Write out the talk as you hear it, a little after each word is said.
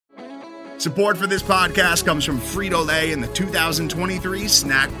Support for this podcast comes from Frito-Lay and the 2023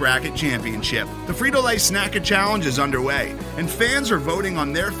 Snack Bracket Championship. The Frito-Lay Snack-It Challenge is underway, and fans are voting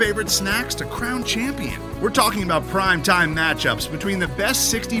on their favorite snacks to crown champion. We're talking about prime-time matchups between the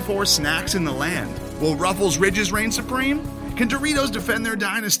best 64 snacks in the land. Will Ruffles Ridges reign supreme? Can Doritos defend their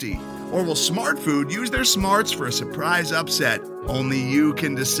dynasty? Or will Smart Food use their smarts for a surprise upset? Only you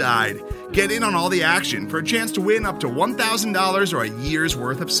can decide. Get in on all the action for a chance to win up to $1,000 or a year's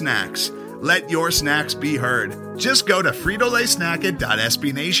worth of snacks. Let your snacks be heard. Just go to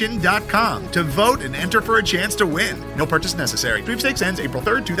fritolaysnacket.sbnation.com to vote and enter for a chance to win. No purchase necessary. Sweepstakes ends April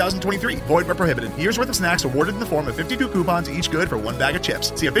 3rd, 2023. Void where prohibited. Year's worth of snacks awarded in the form of 52 coupons, each good for one bag of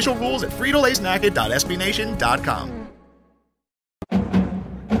chips. See official rules at fritolaysnacket.sbnation.com.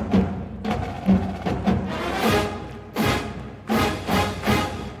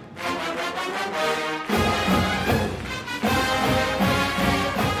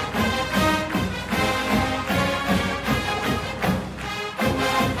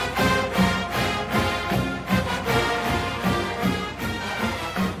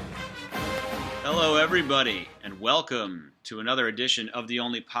 Everybody, and welcome to another edition of The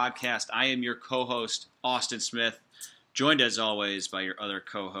Only Podcast. I am your co-host, Austin Smith, joined as always by your other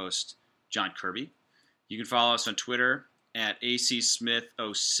co-host, John Kirby. You can follow us on Twitter at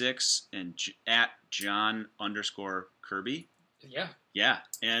ACSmith06 and at John_Kirby. Yeah,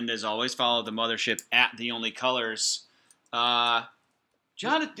 and as always, follow the mothership at The Only Colors. John,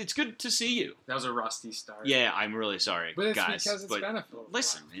 it's good to see you. That was a rusty start. Yeah, I'm really sorry, but it's guys. Because it's beneficial.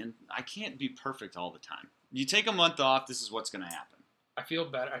 Listen, man, I can't be perfect all the time. You take a month off, this is what's going to happen. I feel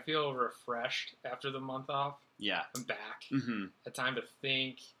better. I feel refreshed after the month off. Yeah. I'm back. Mm-hmm. Had time to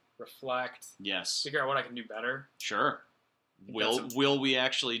think, reflect. Yes. Figure out what I can do better. Sure. Will we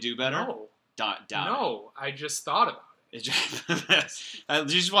actually do better? No. No. I just thought about it. I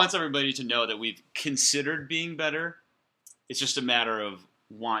just want everybody to know that we've considered being better. It's just a matter of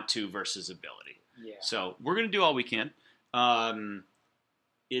want to versus ability. Yeah. So we're going to do all we can.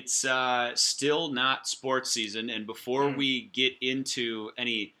 It's still not sports season, and before we get into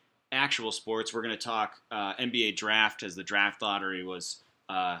any actual sports, we're going to talk NBA draft, as the draft lottery was,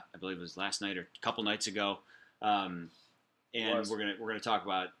 I believe it was last night or a couple nights ago, and we're going to talk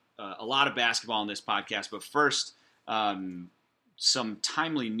about a lot of basketball on this podcast. But first, some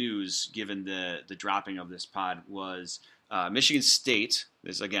timely news given the dropping of this pod was Michigan State.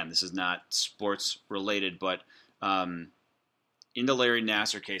 This is not sports related, but in the Larry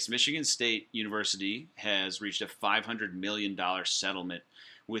Nassar case, Michigan State University has reached a $500 million settlement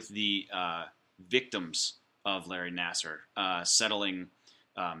with the victims of Larry Nassar, settling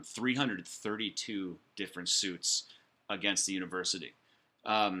 332 different suits against the university.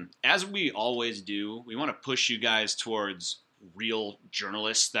 As we always do, we want to push you guys towards real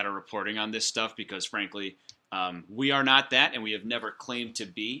journalists that are reporting on this stuff because, frankly, we are not that, and we have never claimed to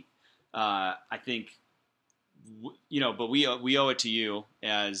be. I think, but we owe it to you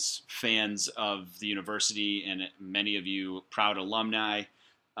as fans of the university and many of you proud alumni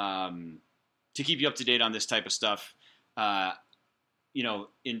to keep you up to date on this type of stuff. In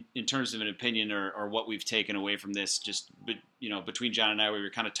terms of an opinion or what we've taken away from this, between John and I, we were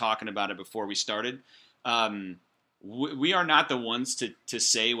kind of talking about it before we started. We are not the ones to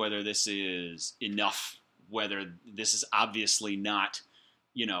say whether this is enough, whether this is obviously not,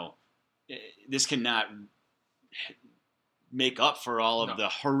 this cannot make up for all of the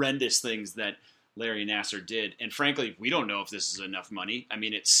horrendous things that Larry Nassar did. And frankly, we don't know if this is enough money. I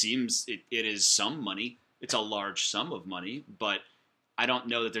mean, it seems it is some money. It's a large sum of money, but I don't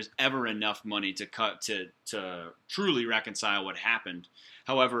know that there's ever enough money to truly reconcile what happened.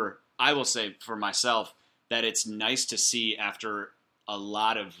 However, I will say for myself that it's nice to see after a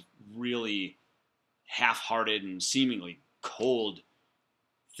lot of really half-hearted and seemingly cold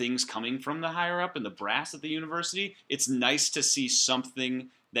things coming from the higher up and the brass at the university. It's nice to see something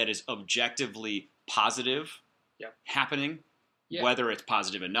that is objectively positive happening. Yeah. Whether it's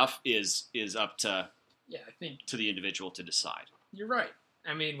positive enough is up to I think to the individual to decide. You're right.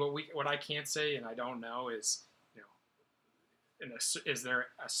 I mean, what I can't say, and I don't know, is is there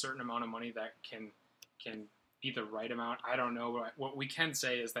a certain amount of money that can be the right amount? I don't know. But what we can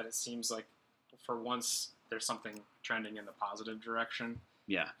say is that it seems like for once there's something trending in the positive direction.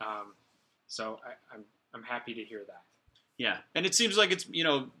 Yeah. So I'm happy to hear that. Yeah, and it seems like it's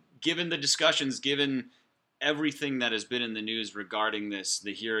given the discussions, given everything that has been in the news regarding this,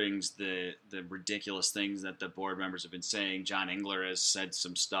 the hearings, the ridiculous things that the board members have been saying. John Engler has said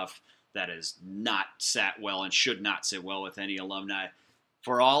some stuff that has not sat well and should not sit well with any alumni.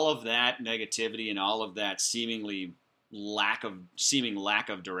 For all of that negativity and all of that seeming lack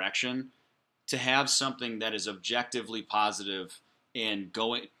of direction, to have something that is objectively positive and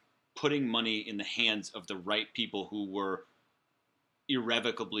putting money in the hands of the right people who were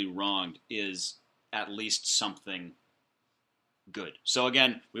irrevocably wronged is at least something good. So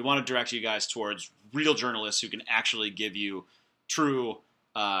again, we want to direct you guys towards real journalists who can actually give you true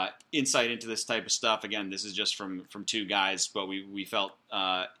insight into this type of stuff. Again, this is just from two guys, but we felt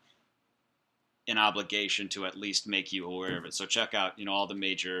an obligation to at least make you aware of it. So check out, all the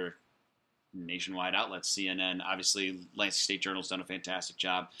major nationwide outlets. CNN, obviously, Lansing State Journal's done a fantastic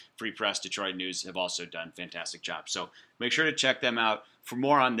job. Free Press, Detroit News have also done a fantastic job. So make sure to check them out. For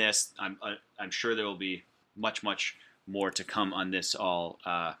more on this, I'm sure there will be much, much more to come on this all,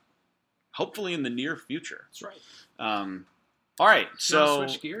 hopefully in the near future. That's right. All right, so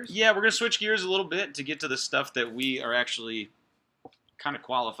switch gears? Yeah, we're going to switch gears a little bit to get to the stuff that we are actually kind of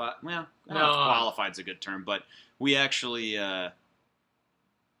qualified. Well, I don't know if qualified is a good term, but we actually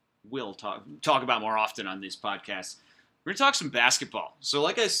will talk about more often on these podcasts. We're going to talk some basketball. So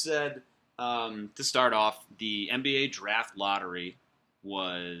like I said, to start off, the NBA draft lottery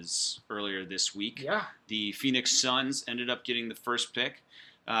was earlier this week. Yeah. The Phoenix Suns ended up getting the first pick.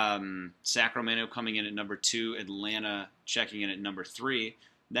 Sacramento coming in at number 2, Atlanta checking in at number 3.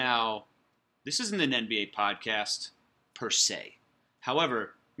 Now, this isn't an NBA podcast per se.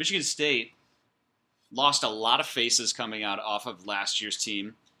 However, Michigan State lost a lot of faces coming out off of last year's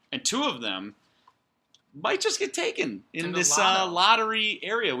team, and 2 of them might just get taken in this lottery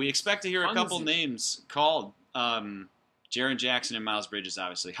area. We expect to hear a couple names called. Jaren Jackson and Miles Bridges,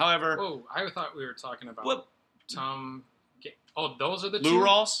 obviously. However... Oh, I thought we were talking about Tom... Oh, those are the Lou 2?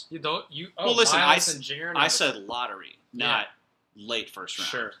 Rawls? Well, listen, Miles and Jaren I said lottery, not late first round.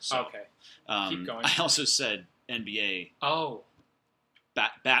 Sure, so, okay. Keep going. I also said NBA. Oh.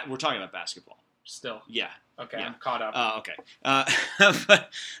 We're talking about basketball. Still? Yeah. Okay, yeah. I'm caught up. Okay. But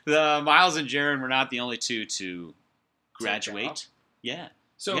the Miles and Jaren were not the only 2 to graduate. Yeah.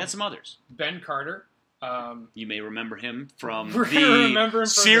 So we had some others. Ben Carter. You may remember him from the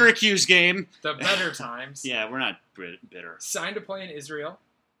Syracuse game. The better times. Yeah, we're not bitter. Signed to play in Israel.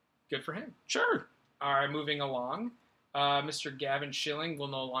 Good for him. Sure. All right, moving along. Mr. Gavin Schilling will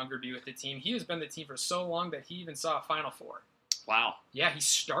no longer be with the team. He has been the team for so long that he even saw a Final Four. Wow. Yeah, he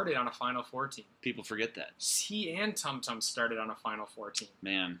started on a Final Four team. People forget that. He and Tum Tum started on a Final Four team.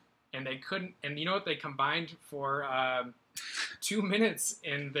 Man. And they couldn't, and you know what? They combined for 2 minutes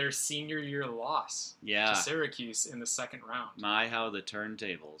in their senior year loss to Syracuse in the second round. My, how the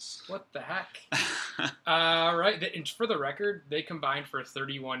turntables. What the heck? Right. And for the record, they combined for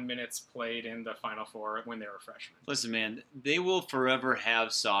 31 minutes played in the Final Four when they were freshmen. Listen, man, they will forever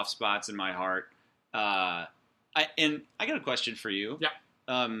have soft spots in my heart. I got a question for you.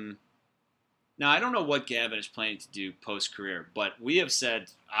 Yeah. Now, I don't know what Gavin is planning to do post-career, but I've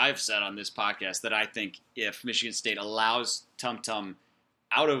said on this podcast that I think if Michigan State allows Tum Tum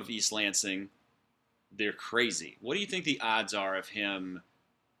out of East Lansing, they're crazy. What do you think the odds are of him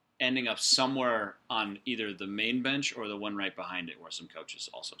ending up somewhere on either the main bench or the one right behind it where some coaches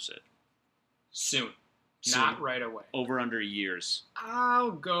also sit? Soon. Not right away. Over under years.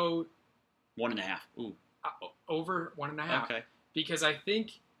 I'll go 1.5. Ooh. Over 1.5. Okay. Because I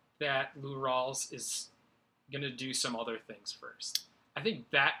think that Lou Rawls is going to do some other things first. I think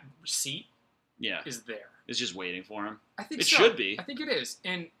that seat is there. It's just waiting for him. I think it should be. I think it is.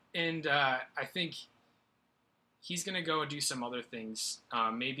 And I think he's going to go and do some other things,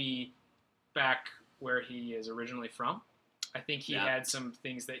 maybe back where he is originally from. I think he had some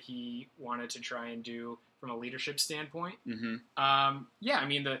things that he wanted to try and do from a leadership standpoint. Mm-hmm. I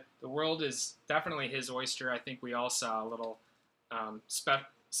mean, the world is definitely his oyster. I think we all saw a little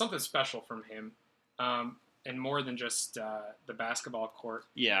something special from him, and more than just the basketball court.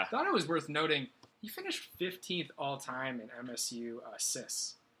 Yeah. I thought it was worth noting, he finished 15th all-time in MSU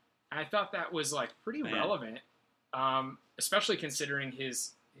assists. And I thought that was, pretty relevant, especially considering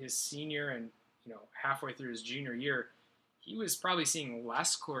his senior and, halfway through his junior year, he was probably seeing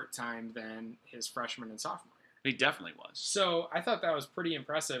less court time than his freshman and sophomore year. He definitely was. So I thought that was pretty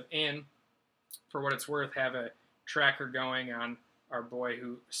impressive. And for what it's worth, have a tracker going on our boy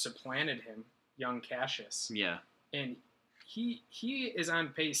who supplanted him, young Cassius. Yeah. And he is on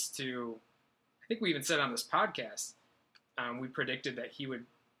pace to, I think we even said on this podcast, we predicted that he would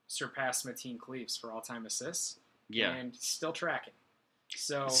surpass Mateen Cleaves for all-time assists. Yeah. And still tracking.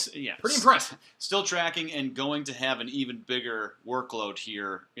 So, yeah, pretty impressive. Still tracking and going to have an even bigger workload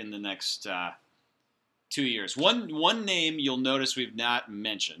here in the next 2 years. One name you'll notice we've not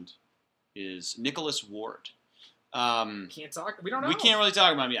mentioned is Nicholas Ward. We don't know. We can't really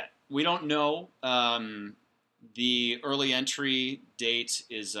talk about him yet. We don't know. The early entry date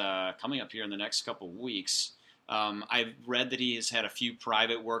is coming up here in the next couple of weeks. I've read that he has had a few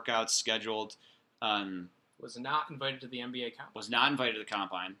private workouts scheduled. Was not invited to the NBA Combine. Was not invited to the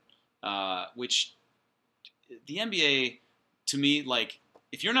Combine, which the NBA, to me, like,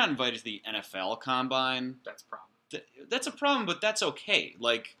 if you're not invited to the NFL Combine, that's a problem. That's a problem, but that's okay.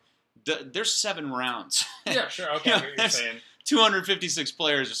 Like, there's 7 rounds. Yeah, sure. Okay, I get what you're saying. 256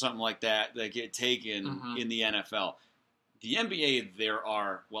 players or something like that get taken in the NFL. The NBA, there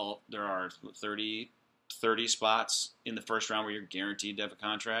are 30 spots in the first round where you're guaranteed to have a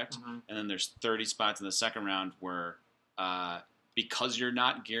contract, and then there's 30 spots in the second round where, because you're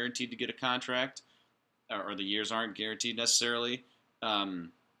not guaranteed to get a contract, or the years aren't guaranteed necessarily, a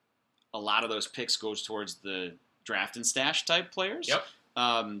lot of those picks goes towards the draft and stash type players. Yep.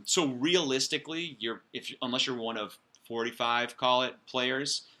 So realistically, unless you're one of 45, call it,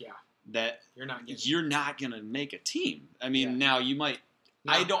 players, that you're not going to make a team. I mean, now you might.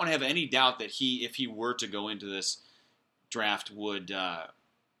 No. I don't have any doubt that if he were to go into this draft, would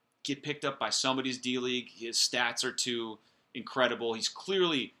get picked up by somebody's D League. His stats are too incredible. He's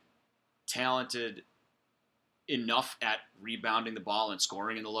clearly talented enough at rebounding the ball and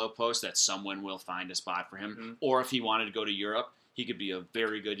scoring in the low post that someone will find a spot for him. Or if he wanted to go to Europe, he could be a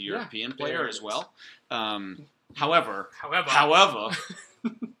very good European player as well. However,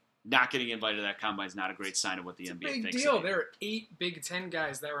 not getting invited to that Combine is not a great sign of what the NBA thinks. Big deal. There are 8 Big Ten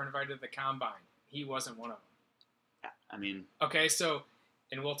guys that were invited to the Combine. He wasn't one of them. Yeah, I mean... Okay, so,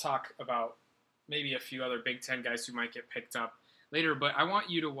 and we'll talk about maybe a few other Big Ten guys who might get picked up later, but I want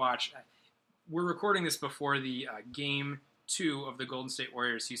you to watch... We're recording this before the Game 2 of the Golden State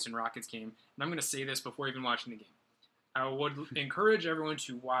Warriors-Houston Rockets game, and I'm going to say this before even watching the game. I would encourage everyone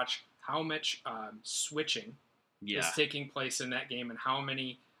to watch how much switching is taking place in that game and how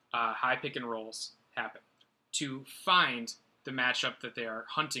many high pick and rolls happen to find the matchup that they are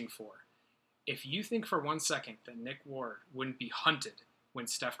hunting for. If you think for 1 second that Nick Ward wouldn't be hunted when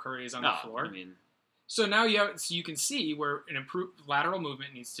Steph Curry is on the floor, so now you can see where an improved lateral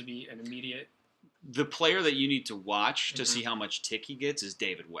movement needs to be an immediate. The player that you need to watch to see how much tick he gets is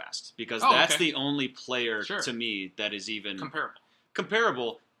David West, because that's the only player to me that is even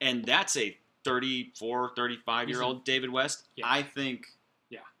comparable, and that's a 34, 35-year-old David West. Yeah. I think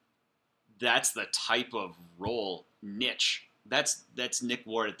that's the type of role niche. That's Nick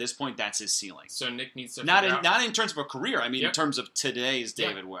Ward at this point. That's his ceiling. So Nick needs to not in terms of a career. I mean, in terms of today's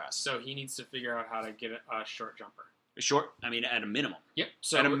David West. So he needs to figure out how to get a short jumper. At a minimum. Yep.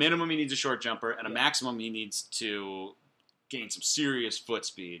 So at a minimum, he needs a short jumper. At a maximum, he needs to gain some serious foot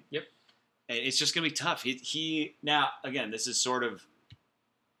speed. Yep. And it's just going to be tough. He now, again, this is sort of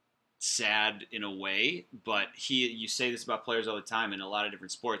sad in a way, but you say this about players all the time in a lot of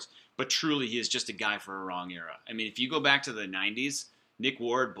different sports, but truly he is just a guy for a wrong era. I mean, if you go back to the 90s, Nick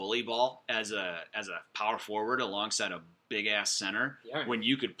Ward bully ball as a power forward alongside a big-ass center, when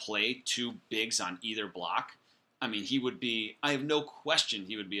you could play 2 bigs on either block, I mean, he would be, I have no question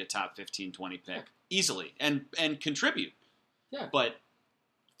he would be a top 15, 20 pick easily and contribute. Yeah. But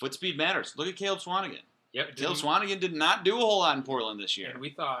foot speed matters. Look at Caleb Swanigan. Yep. Caleb Swanigan did not do a whole lot in Portland this year. And we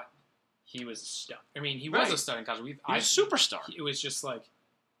thought he was a stud. I mean, he was a stud in college. He was a superstar. It was just like,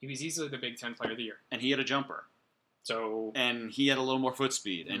 he was easily the Big Ten Player of the Year. And he had a jumper. So. And he had a little more foot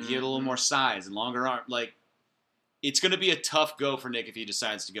speed. And he had a little more size and longer arm. Like, it's going to be a tough go for Nick if he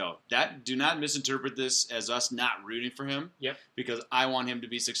decides to go. Do not misinterpret this as us not rooting for him. Yep. Because I want him to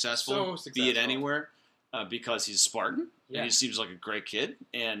be successful, be it anywhere, because he's a Spartan. Yeah. And he seems like a great kid,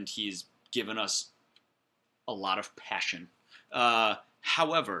 and he's given us a lot of passion.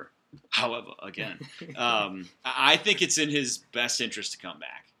 However, again, I think it's in his best interest to come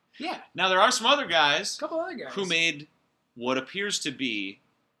back. Yeah. Now, there are some other guys, a couple other guys, who made what appears to be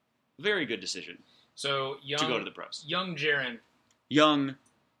a very good decision. So to go to the pros. Young Jaren.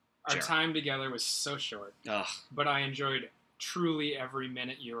 Our time together was so short. Ugh. But I enjoyed truly every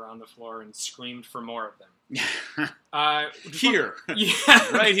minute you were on the floor and screamed for more of them. Here.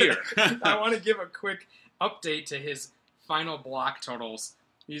 Right here. I want to give a quick update to his final block totals.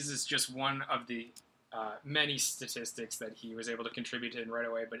 This is just one of the many statistics that he was able to contribute in right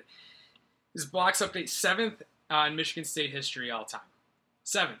away. But his blocks update 7th in Michigan State history all time.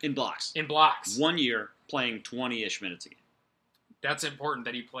 7th. In blocks. 1 year playing 20-ish minutes a game. That's important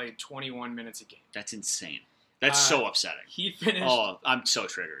that he played 21 minutes a game. That's insane. That's so upsetting. He finished... Oh, I'm so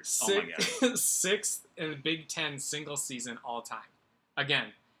triggered. Oh, my God. 6th in the Big Ten single season all time.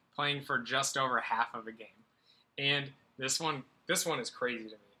 Again, playing for just over half of a game. And this one is crazy to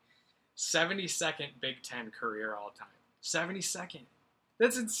me. 72nd Big Ten career all time. 72nd.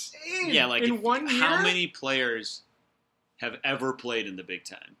 That's insane. Yeah, like in 1 year. How many players have ever played in the Big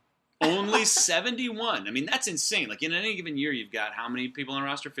Ten? Only 71. I mean, that's insane. Like in any given year, you've got how many people on a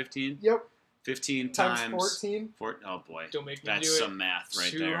roster? 15? Yep. 15 times times 14. Oh boy, Don't make me that's do it. some math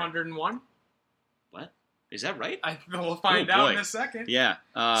right 201? there. What? Is that right? We'll find out in a second. Yeah.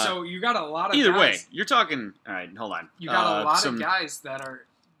 So you got a lot of either guys. way, you're talking. All right, hold on. You got a lot of guys that are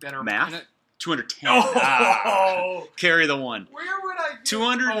math. 210. Oh, Carry the one. Where would I get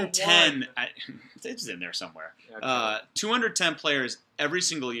 210. It's in there somewhere. Okay. 210 players every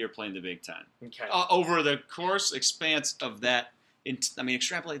single year playing the Big Ten. Okay. Over the expanse of that,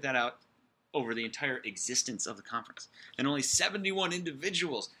 extrapolate that out over the entire existence of the conference. And only 71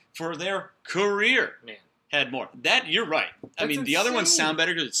 individuals for their career had more. That, you're right. That's the other ones insane. sound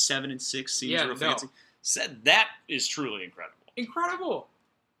better because it's 7 and 6 seems real fancy. That is truly incredible. Incredible.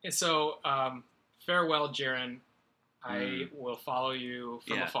 And so, farewell, Jaron. I will follow you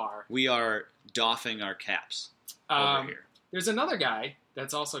from afar. We are doffing our caps over here. There's another guy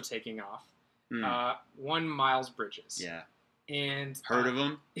that's also taking off. One Miles Bridges. Yeah. And heard of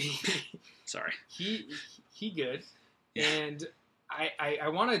him? Sorry. He good. Yeah. And I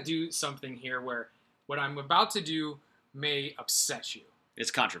want to do something here where what I'm about to do may upset you.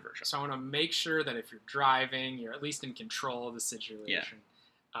 It's controversial. So I want to make sure that if you're driving, you're at least in control of the situation.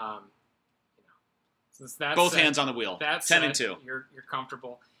 Yeah. Since that's both hands on the wheel. That's 10 and 2. You're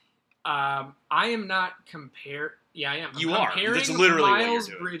comfortable. I am not compare. Yeah, I am. You are. Comparing That's literally Miles what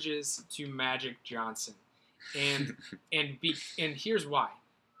you're doing. Bridges to Magic Johnson, and here's why.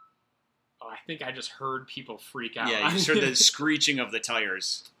 Oh, I think I just heard people freak out. Yeah, you just heard the screeching of the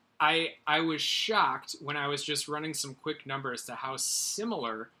tires. I was shocked when I was just running some quick numbers to how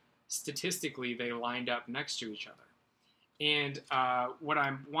similar statistically they lined up next to each other. And what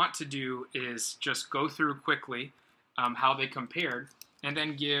I want to do is just go through quickly how they compared, and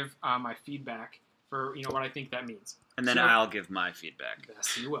then give my feedback for what I think that means. And then I'll give my feedback.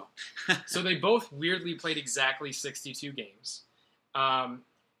 Yes, you will. So they both weirdly played exactly 62 games.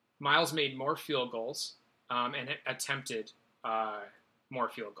 Miles made more field goals and attempted more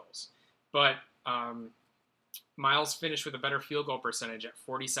field goals. But Miles finished with a better field goal percentage at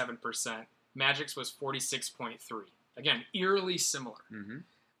 47%. Magic's was 46.3. Again, eerily similar. Mm-hmm.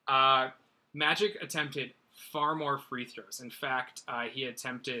 Magic attempted far more free throws. In fact, he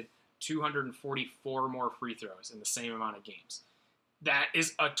attempted 244 more free throws in the same amount of games. That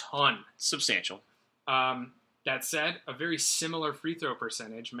is a ton. Substantial. That said, a very similar free throw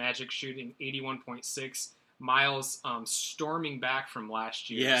percentage. Magic shooting 81.6. Miles storming back from last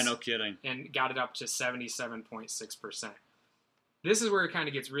year. Yeah, no kidding. And got it up to 77.6%. This is where it kind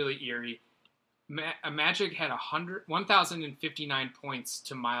of gets really eerie. Magic had 1,059 points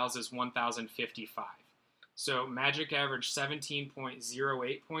to Miles' 1,055. So Magic averaged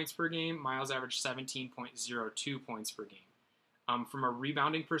 17.08 points per game. Miles averaged 17.02 points per game. From a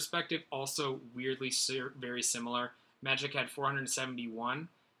rebounding perspective, also weirdly very similar. Magic had 471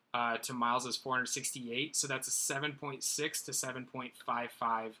 to Miles' 468. So that's a 7.6 to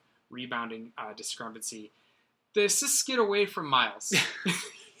 7.55 rebounding discrepancy. The assists get away from Miles.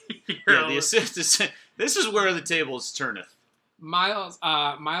 Yeah, the assist is... This is where the tables turneth. Miles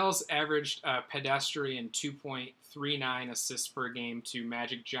averaged pedestrian 2.39 assists per game to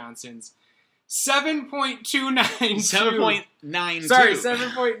Magic Johnson's 7.292. 7.92. Sorry,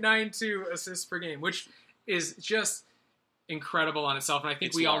 7.92 assists per game, which is just incredible on itself. And I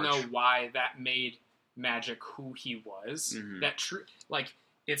think we all know why that made Magic who he was. Mm-hmm.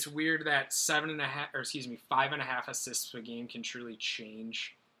 It's weird that 5.5 assists per game can truly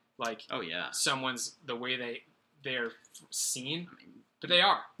change. Someone's the way they're seen, but they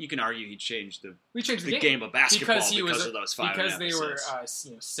are. You can argue he changed the game of basketball because of those 5.5 because they were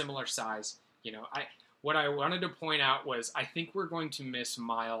assists. similar size. What I wanted to point out was I think we're going to miss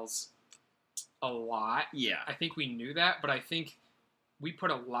Miles a lot. Yeah, I think we knew that, but I think we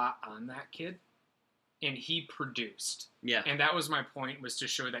put a lot on that kid, and he produced. Yeah, and that was my point, was to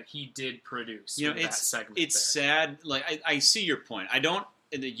show that he did produce. That segment. It's sad. I see your point. I don't.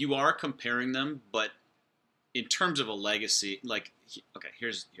 You are comparing them, but in terms of a legacy, here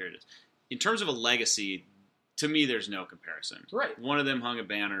it is. In terms of a legacy, to me, there's no comparison. Right. One of them hung a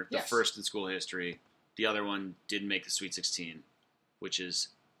banner, the first in school history. The other one didn't make the Sweet 16, which is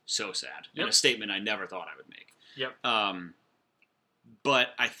so sad. Yep. And a statement I never thought I would make. Yep.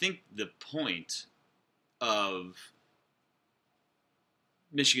 But I think the point of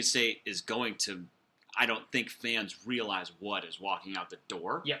Michigan State is going to... I don't think fans realize what is walking out the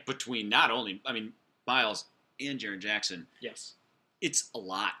door between not only, Miles and Jaren Jackson. Yes. It's a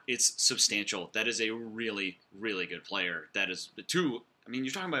lot. It's substantial. That is a really, really good player. That is two I mean,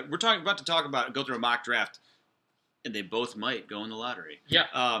 we're about to talk about go through a mock draft, and they both might go in the lottery. Yeah.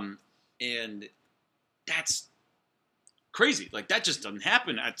 And that's crazy. Like, that just doesn't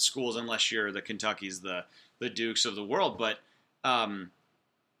happen at schools unless you're the Kentuckys, the Dukes of the world. But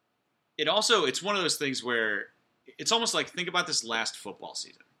it's one of those things where it's almost like, think about this last football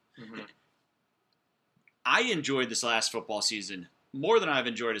season. Mm-hmm. I enjoyed this last football season more than I've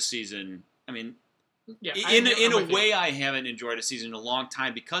enjoyed a season. I mean, yeah, in a way, I haven't enjoyed a season in a long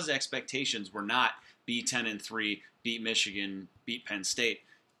time because the expectations were not be 10-3, beat Michigan, beat Penn State.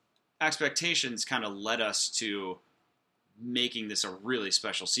 Expectations kind of led us to making this a really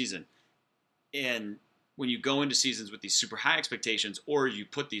special season. And when you go into seasons with these super high expectations, or you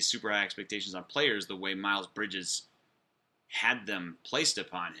put these super high expectations on players the way Miles Bridges had them placed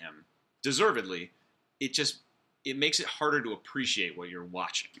upon him, deservedly, it makes it harder to appreciate what you're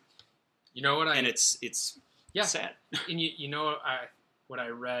watching. You know what and it's sad. And you know what I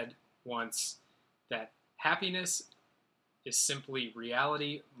read once, that happiness is simply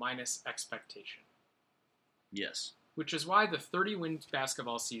reality minus expectation. Yes. Which is why the 30-win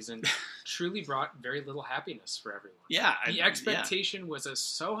basketball season truly brought very little happiness for everyone. Yeah. The expectation was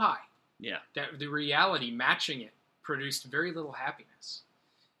so high that the reality matching it produced very little happiness.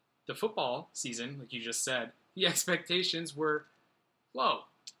 The football season, like you just said, the expectations were low.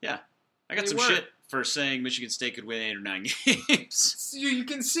 Yeah. I got some shit for saying Michigan State could win 8 or 9 games. So you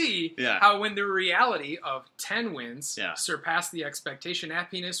can see how when the reality of 10 wins surpassed the expectation,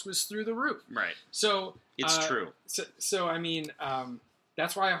 happiness was through the roof. Right. So it's true. So I mean,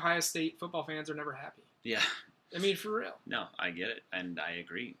 that's why Ohio State football fans are never happy. Yeah. I mean, for real. No, I get it, and I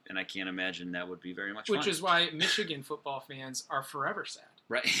agree, and I can't imagine that would be very much fun. Which is why Michigan football fans are forever sad.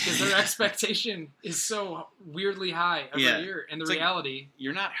 Right. Because their expectation is so weirdly high every year, and the reality...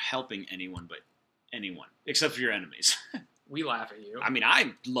 You're not helping anyone but anyone, except for your enemies. We laugh at you. I mean,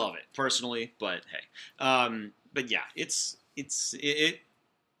 I love it, personally, but hey. But yeah,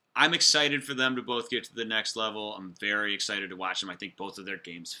 I'm excited for them to both get to the next level. I'm very excited to watch them. I think both of their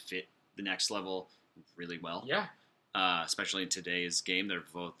games fit the next level really well. Yeah. Especially in today's game. They're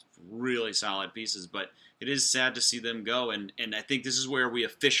both really solid pieces, but it is sad to see them go, and I think this is where we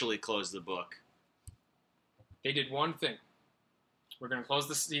officially close the book. They did one thing. We're going to close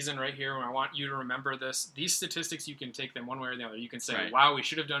the season right here, and I want you to remember this. These statistics, you can take them one way or the other. You can say, wow, we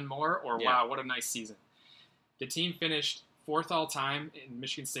should have done more, or wow, what a nice season. The team finished 4th all-time in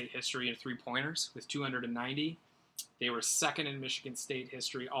Michigan State history in three-pointers with 290. They were 2nd in Michigan State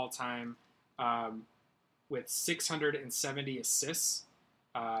history all-time with 670 assists.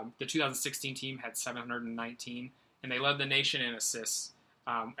 The 2016 team had 719, and they led the nation in assists,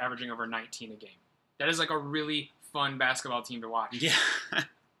 averaging over 19 a game. That is like a really fun basketball team to watch. Yeah.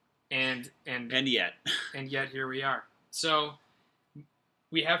 and yet here we are. So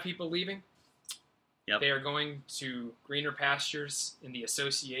we have people leaving. Yep. They are going to greener pastures in the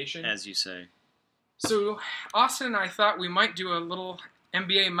association, as you say. So Austin and I thought we might do a little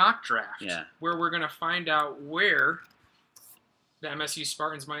NBA mock draft, where we're going to find out where the MSU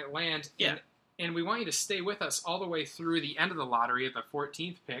Spartans might land. Yeah. And we want you to stay with us all the way through the end of the lottery at the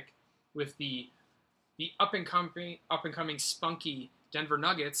 14th pick with the up-and-coming spunky Denver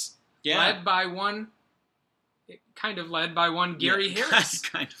Nuggets, led by one Gary Harris.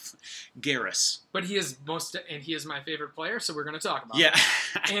 Kind of. Garris. But he is my favorite player, so we're going to talk about him.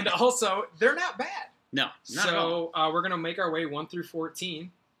 And also, they're not bad. No, not at all. So we're going to make our way 1 through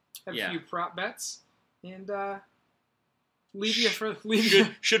 14, have a few prop bets, and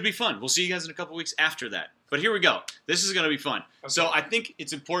should be fun. We'll see you guys in a couple weeks after that. But here we go. This is going to be fun. Okay. So I think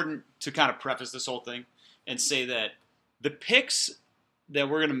it's important to kind of preface this whole thing and say that the picks that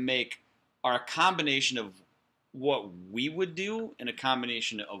we're going to make are a combination of what we would do and a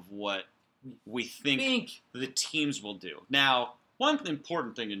combination of what we think the teams will do. Now, one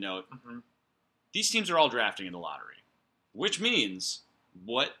important thing to note, these teams are all drafting in the lottery, which means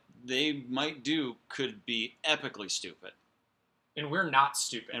what they might do could be epically stupid. And we're not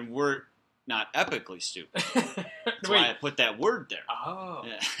stupid. And we're not epically stupid. That's why I put that word there. Oh.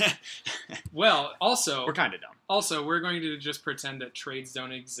 Yeah. Well, also... We're kind of dumb. Also, we're going to just pretend that trades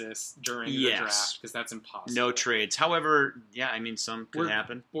don't exist during the draft, because that's impossible. No trades. However, some could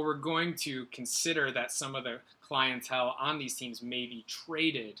happen. Well, we're going to consider that some of the clientele on these teams may be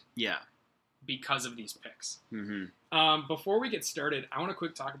traded because of these picks. Mm-hmm. Before we get started, I want to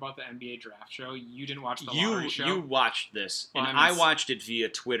quick talk about the NBA draft show. You didn't watch the lottery show. You watched this, and I watched it via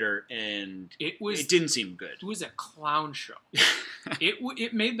Twitter, and it didn't seem good. It was a clown show.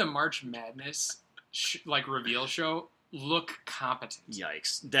 It made the March Madness reveal show look competent.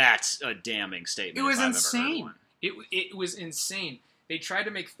 Yikes! That's a damning statement. It was insane. It was insane. they tried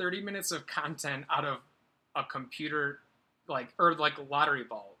to make 30 minutes of content out of a computer, or a lottery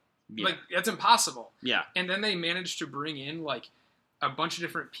ball. Yeah. Like, that's impossible. Yeah. And then they managed to bring in, like, a bunch of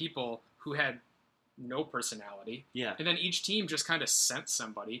different people who had no personality. Yeah. And then each team just kind of sent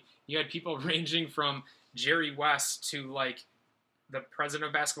somebody. You had people ranging from Jerry West to, like, the president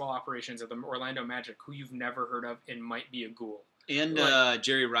of basketball operations of the Orlando Magic, who you've never heard of and might be a ghoul. And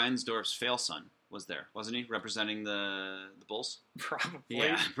Jerry Reinsdorf's fail son was there, wasn't he, representing the Bulls? Probably.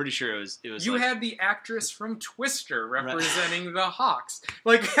 Yeah, I'm pretty sure it was. You had the actress from Twister representing the Hawks.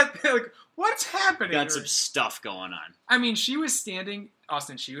 Like, what's happening? Got some stuff going on. I mean, she was standing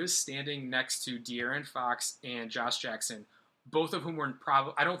next to De'Aaron Fox and Josh Jackson, both of whom were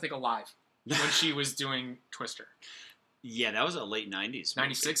probably, I don't think, alive when she was doing Twister. Yeah, that was a late 90s.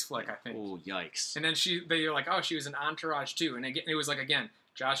 96 flick, I think. Oh, yikes. And then they were like, oh, she was in Entourage too. And again, it was like,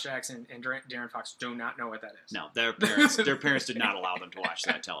 Josh Jackson and De'Aaron Fox do not know what that is. No, their parents did not allow them to watch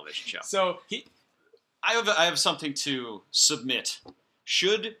that television show. So I have something to submit.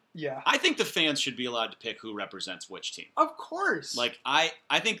 I think the fans should be allowed to pick who represents which team. Of course. Like, I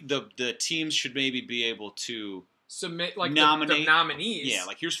think the teams should maybe be able to submit, like, nominate the nominees. Yeah,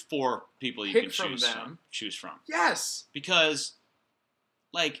 like, here's 4 people you Pick can from choose from. Yes. Because,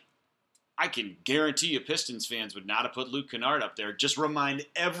 like, I can guarantee you Pistons fans would not have put Luke Kennard up there. Just remind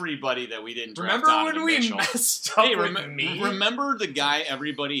everybody that we didn't draft Donovan Mitchell. Remember when we messed up with me? Remember the guy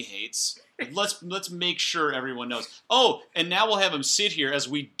everybody hates? Let's make sure everyone knows. Oh, and now we'll have him sit here as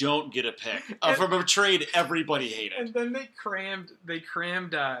we don't get a pick from a trade everybody hated. And then they crammed.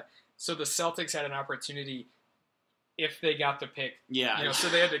 So the Celtics had an opportunity if they got the pick. Yeah. So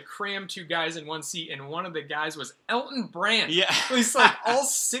they had to cram 2 guys in one seat, and one of the guys was Elton Brand. Yeah. He's like all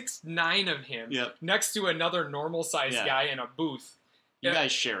 6'9" of him next to another normal-sized guy in a booth. You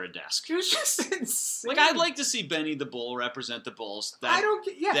guys share a desk. It was just insane. Like, I'd like to see Benny the Bull represent the Bulls.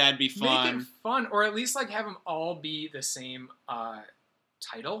 That'd be fun. Make it fun, or at least, like, have them all be the same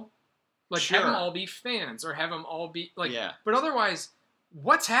title. Like, sure. have them all be fans, or have them all be, like... Yeah. But otherwise,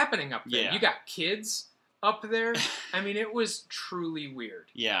 what's happening up there? Yeah. You got kids up there. I mean, it was truly weird.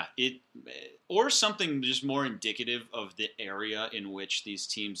 Yeah, or something just more indicative of the area in which these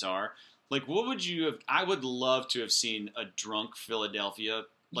teams are. Like, what would you have? I would love to have seen a drunk Philadelphia,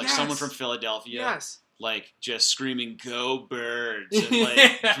 like someone from Philadelphia, like just screaming "Go Birds" and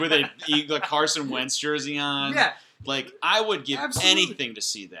like with a Carson Wentz jersey on. Yeah, like I would give anything to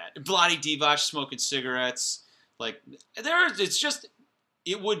see that. Vlade Divac smoking cigarettes. Like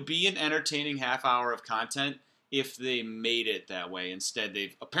it would be an entertaining half hour of content if they made it that way. Instead,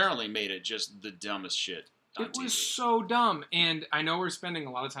 they've apparently made it just the dumbest shit. It was so dumb, and I know we're spending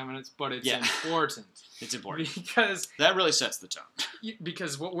a lot of time on it, but it's important. It's important. Because that really sets the tone.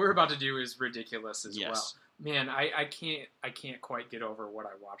 Because what we're about to do is ridiculous as well. Man, I can't quite get over what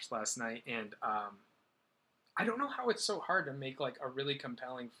I watched last night, and I don't know how it's so hard to make, like, a really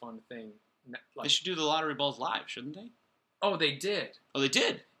compelling, fun thing. They should do the lottery balls live, shouldn't they? Oh, they did. Oh, they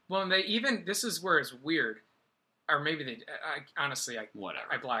did? Well, and this is where it's weird. Or maybe they, honestly, I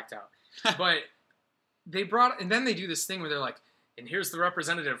blacked out. But they and then they do this thing where they're like, and here's the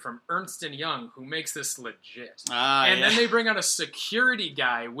representative from Ernst & Young who makes this legit. Then they bring out a security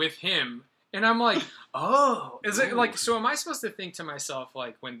guy with him. And I'm like, oh. Is it like, so am I supposed to think to myself,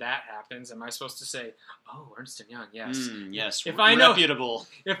 like, when that happens, am I supposed to say, oh, Ernst & Young, yes. Yes, reputable.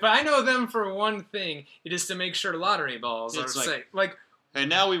 If I know them for one thing, it is to make sure lottery balls are safe. Like, and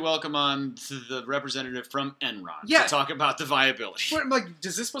now we welcome on the representative from Enron to talk about the viability. But, like,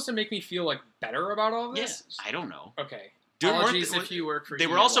 is this supposed to make me feel, like, better about all this? Yeah, I don't know. Okay. Apologies if you work for They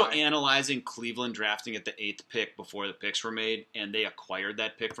were also analyzing Cleveland drafting at the 8th pick before the picks were made, and they acquired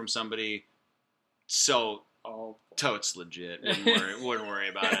that pick from somebody. So, totes legit. Wouldn't worry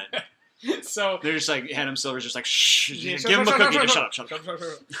about it. So they're just like, Adam Silver's just like, shh, give him a cookie. Shut up.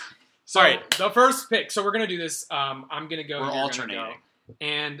 So, all right, the first pick. So we're going to do this. I'm going to go. We're alternating.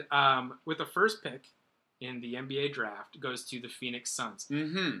 And with the first pick in the NBA draft goes to the Phoenix Suns.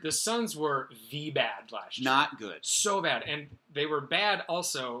 Mm-hmm. The Suns were bad last year. Not good. So bad. And they were bad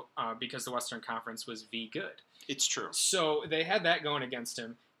also because the Western Conference was good. It's true. So they had that going against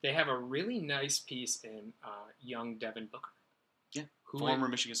him. They have a really nice piece in young Devin Booker. Yeah, former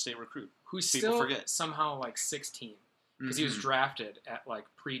Michigan State recruit. Who's still somehow like 16 because he was drafted at like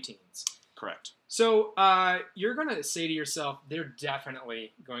preteens. Correct. So you're going to say to yourself, they're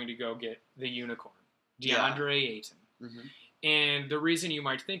definitely going to go get the unicorn, DeAndre Ayton. Mm-hmm. And the reason you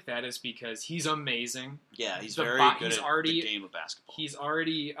might think that is because he's amazing. Yeah, he's very good at the game of basketball. He's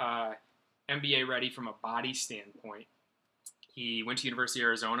already NBA ready from a body standpoint. He went to University of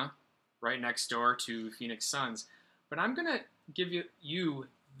Arizona, right next door to Phoenix Suns. But I'm going to give you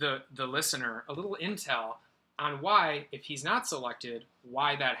the listener a little intel on why, if he's not selected,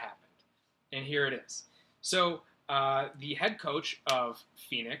 why that happened. And here it is. So the head coach of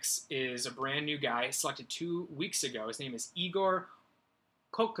Phoenix is a brand new guy selected 2 weeks ago. His name is Igor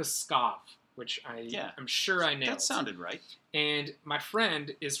Kokoskov, which I'm sure I nailed. That sounded right. And my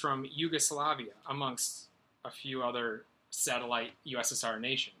friend is from Yugoslavia, amongst a few other satellite USSR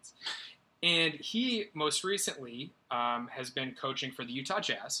nations. And he most recently has been coaching for the Utah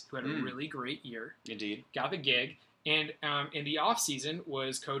Jazz, who had a really great year. Indeed. Got the gig. And in the offseason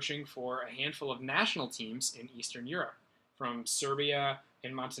was coaching for a handful of national teams in Eastern Europe, from Serbia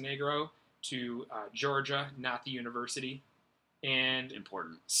and Montenegro to Georgia, not the university, and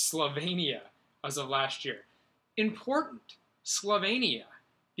important Slovenia as of last year. Important, Slovenia,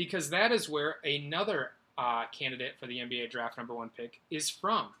 because that is where another candidate for the NBA draft number 1 pick is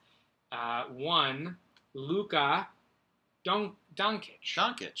from. One, Luka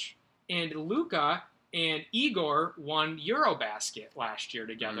Doncic. And Luka and Igor won Eurobasket last year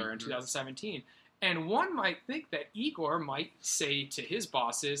together in 2017. And one might think that Igor might say to his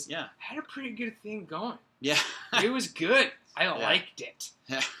bosses, had a pretty good thing going. Yeah. It was good. I liked it.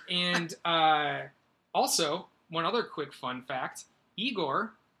 Yeah. And also, one other quick fun fact,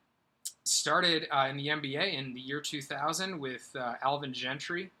 Igor started in the NBA in the year 2000 with Alvin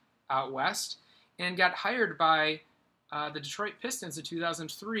Gentry out west and got hired by the Detroit Pistons in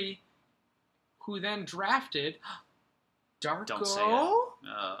 2003, who then drafted Darko. Don't say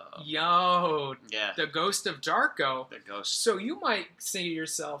it. Yo, yeah. The ghost of Darko. The ghost. So you might say to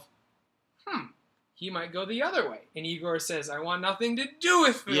yourself, he might go the other way. And Igor says, I want nothing to do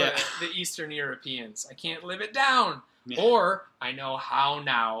with the Eastern Europeans. I can't live it down. Yeah. Or I know how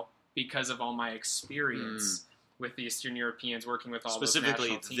now because of all my experience with the Eastern Europeans, working with all those national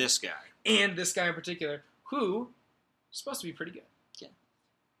teams. Specifically this guy. And this guy in particular, who is supposed to be pretty good. Yeah.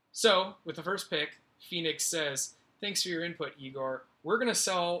 So, with the first pick, Phoenix says, thanks for your input, Igor. We're going to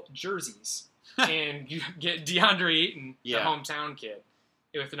sell jerseys and get DeAndre Ayton, the hometown kid,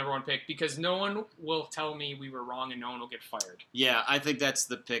 with the number 1 pick, because no one will tell me we were wrong and no one will get fired. Yeah, I think that's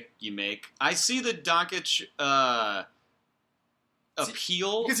the pick you make. I see the Doncic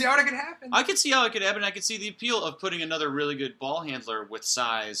appeal. You can see how it could happen. I could see how it could happen. I could see the appeal of putting another really good ball handler with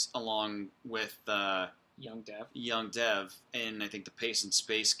size along with Young Dev. And I think the pace and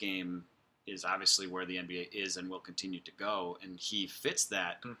space game is obviously where the NBA is and will continue to go. And he fits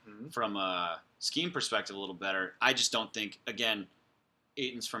that from a scheme perspective a little better. I just don't think, again,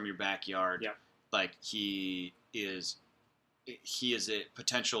 Ayton's from your backyard. Yeah. Like he is a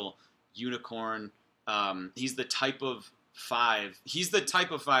potential unicorn. He's the type of 5. He's the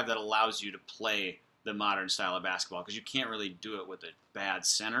type of 5 that allows you to play the modern style of basketball because you can't really do it with a bad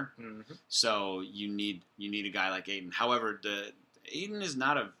center. So you need a guy like Ayton. However, Ayton is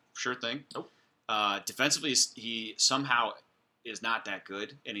not a sure thing. Nope. Defensively, he somehow is not that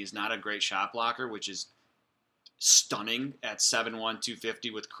good, and he's not a great shot blocker, which is stunning at 7'1",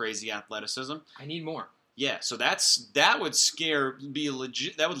 250 with crazy athleticism. I need more. Yeah, so that would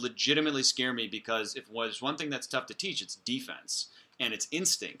legitimately scare me because if was one thing that's tough to teach, it's defense and it's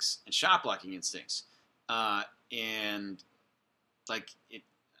instincts and shot blocking instincts. And like it,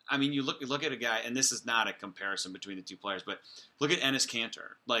 I mean, you look at a guy, and this is not a comparison between the two players, but look at Enes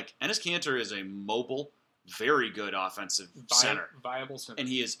Kanter. Like Enes Kanter is a mobile, very good offensive center, viable center, and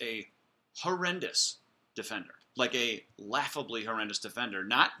he is a horrendous defender. Like a laughably horrendous defender,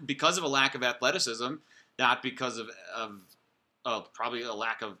 not because of a lack of athleticism, not because of probably a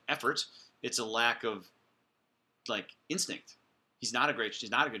lack of effort. It's a lack of like instinct. He's not a good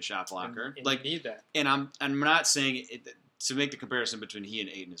shot blocker. And like you need that. And I'm not saying to make the comparison between he and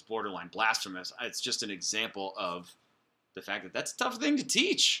Ayton is borderline blasphemous. It's just an example of the fact that that's a tough thing to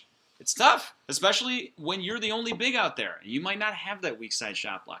teach. It's tough, especially when you're the only big out there. You might not have that weak side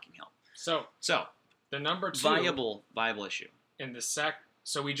shot blocking help. So. The number 2 viable issue in the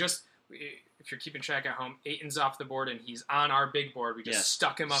So if you're keeping track at home, Ayton's off the board and he's on our big board. We just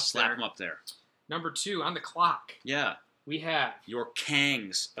stuck him up Slap him up there. Number 2 on the clock. Yeah, we have your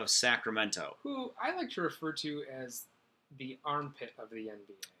Kangs of Sacramento, who I like to refer to as the armpit of the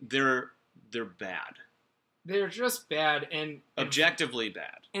NBA. They're bad. They're just bad and objectively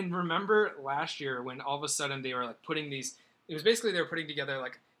bad. And remember last year when all of a sudden they were like putting these. It was basically they were putting together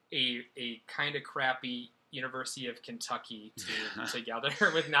like a kind of crappy University of Kentucky team together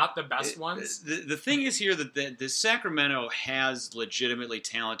with not the best ones. The thing is here that the Sacramento has legitimately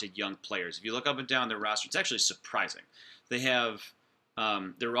talented young players. If you look up and down their roster, it's actually surprising. They have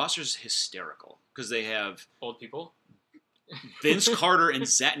their roster is hysterical because they have old people. Vince Carter and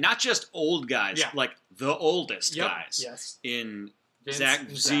Zach, not just old guys, like the oldest guys. Yes. In Vince Zach,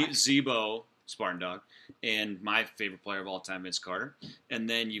 and Zach. Zebo, Spartan Dog, and my favorite player of all time, Vince Carter. And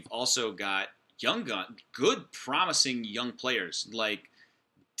then you've also got young gun, good, promising young players like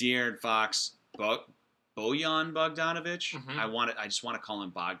De'Aaron Fox, Bojan Bogdanovic. Mm-hmm. I just want to call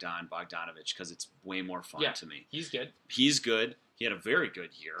him Bogdanovic because it's way more fun to me. He's good. He's good. He had a very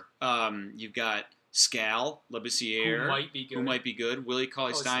good year. You've got Scal Labissiere, who might be good. Willie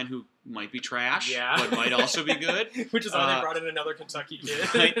Cauley-Stein, who might be trash, but might also be good. Which is why they brought in another Kentucky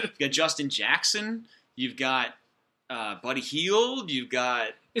kid. Right? You've got Justin Jackson. You've got Buddy Hield. You've got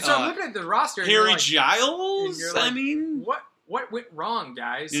so I'm looking at the roster. Harry Giles. Like, I mean, what went wrong,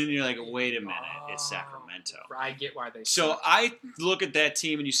 guys? And you're like, wait a minute, it's Sacramento. I get why they. So I look at that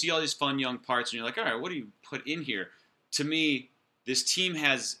team and you see all these fun young parts, and you're like, all right, what do you put in here? To me, this team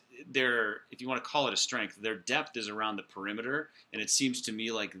has their, if you want to call it a strength, their depth is around the perimeter, and it seems to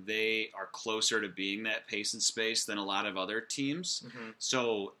me like they are closer to being that pace and space than a lot of other teams. Mm-hmm.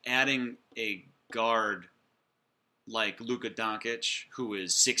 So adding a guard like Luka Doncic, who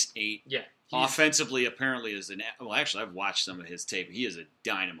is 6'8", offensively apparently is actually I've watched some of his tape. He is a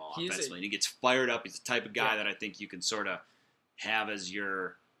dynamo offensively, and he gets fired up. He's the type of guy that I think you can sort of have as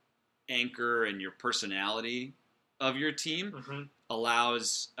your anchor and your personality of your team. Mm-hmm.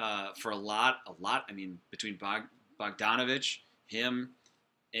 Allows for a lot. I mean, between Bogdanovic, him,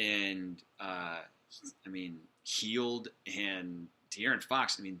 and Hield and De'Aaron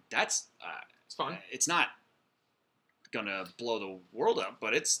Fox. I mean, that's it's fun. It's not gonna blow the world up,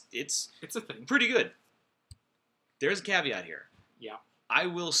 but it's a thing. Pretty good. There's a caveat here. Yeah, I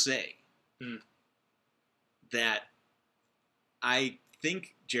will say that I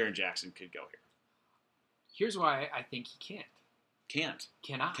think Jaren Jackson could go here. Here's why I think he can't.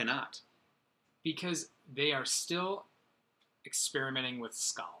 Cannot. Because they are still experimenting with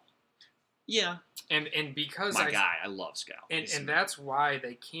Skal. Yeah. And because I love Skal. And that's why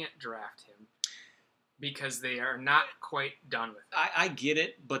they can't draft him. Because they are not quite done with it. I get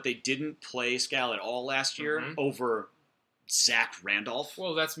it, but they didn't play Skal at all last year over Zach Randolph.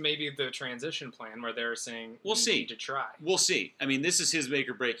 Well, that's maybe the transition plan where they're saying we'll see. Need to try. We'll see. I mean, this is his make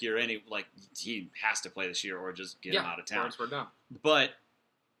or break year. He has to play this year or just get him out of town. We're done. But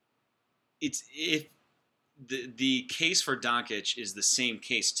the case for Doncic is the same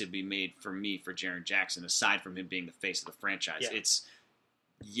case to be made for me for Jaren Jackson. Aside from him being the face of the franchise, it's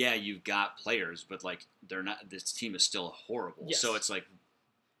you've got players, but like they're not. This team is still horrible. Yes. So it's like,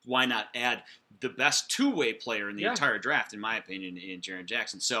 why not add the best two-way player in the entire draft, in my opinion, in Jaren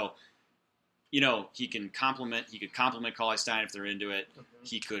Jackson? So, he could complement Cauley-Stein if they're into it. Mm-hmm.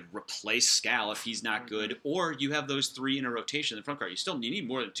 He could replace Skal if he's not good, or you have those three in a rotation in the front court. You need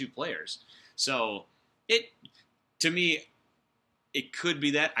more than two players. So to me, it could be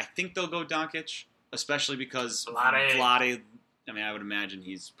that. I think they'll go Doncic, especially because Vlade. I mean, I would imagine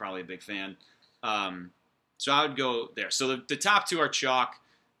he's probably a big fan. So I would go there. So the top two are chalk.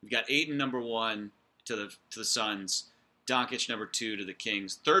 We've got Ayton number 1 to the Suns, Doncic number 2 to the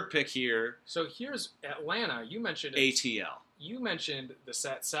Kings. Third pick here. So here's Atlanta. You mentioned ATL. You mentioned the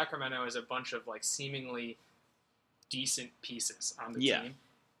Sacramento is a bunch of like seemingly decent pieces on the team.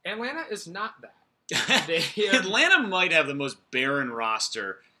 Atlanta is not that. Atlanta might have the most barren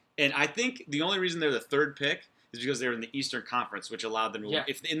roster, and I think the only reason they're the third pick is because they were in the Eastern Conference, which allowed them to.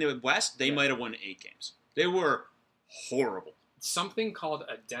 If in the West, they might have won 8 games. They were horrible. Something called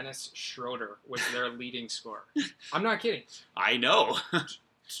a Dennis Schroeder was their leading scorer. I'm not kidding. I know.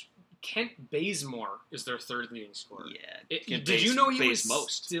 Kent Bazemore is their third leading scorer. Yeah. Did you know he was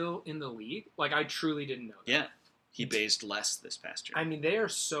still in the league? Like, I truly didn't know that. Yeah. He based less this past year. I mean, they are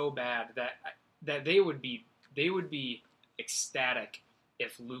so bad that they would be ecstatic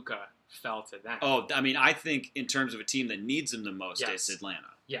if Luka fell to them. Oh, I mean, I think in terms of a team that needs him the most, it's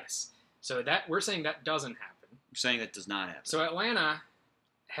Atlanta. Yes. So that we're saying that doesn't happen. I'm saying that does not happen. So Atlanta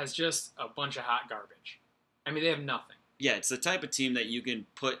has just a bunch of hot garbage. I mean, they have nothing. Yeah, it's the type of team that you can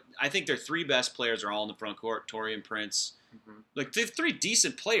put. I think their 3 best players are all in the front court. Taurean Prince. Mm-hmm. Like, they have 3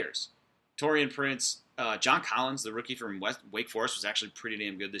 decent players. Taurean Prince, John Collins, the rookie from Wake Forest, was actually pretty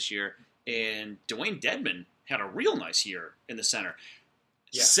damn good this year. And Dwayne Dedmon had a real nice year in the center.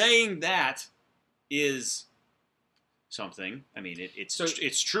 Yeah. Saying that is something. I mean,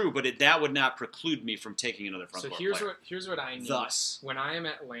 it's true, but that would not preclude me from taking another front court player. So here's what I need. Thus, when I am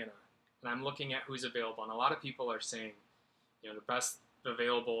at Atlanta and I'm looking at who's available, and a lot of people are saying, the best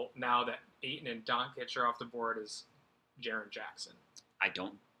available now that Ayton and Doncic are off the board is Jaren Jackson. I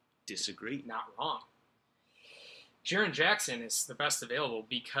don't disagree. Not wrong. Jaren Jackson is the best available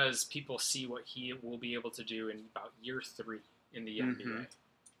because people see what he will be able to do in about year 3 in the NBA.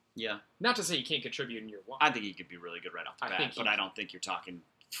 Yeah. Not to say he can't contribute in year 1. I think he could be really good right off the bat, but I don't think you're talking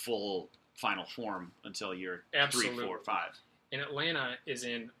full final form until year 3, 4, 5. And Atlanta is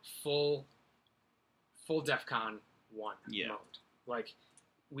in full DEFCON 1 mode. Like,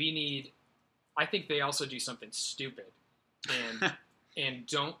 I think they also do something stupid and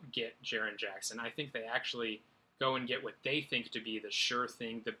don't get Jaren Jackson. I think they actually go and get what they think to be the sure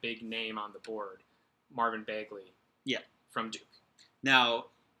thing, the big name on the board, Marvin Bagley. Yeah. From Duke. Now,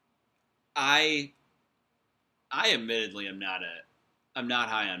 I admittedly am not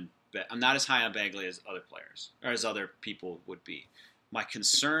as high on Bagley as other players, or as other people would be. My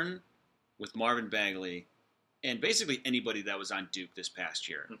concern with Marvin Bagley, and basically anybody that was on Duke this past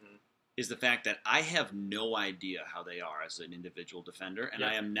year, is the fact that I have no idea how they are as an individual defender, and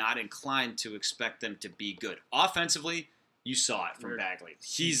I am not inclined to expect them to be good. Offensively, you saw it from Bagley.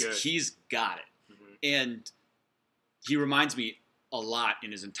 He's got it. And he reminds me a lot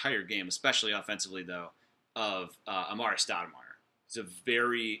in his entire game, especially offensively, though, of Amari Stoudemire. He's a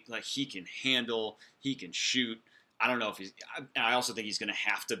very, he can handle, he can shoot. I don't know if I also think he's going to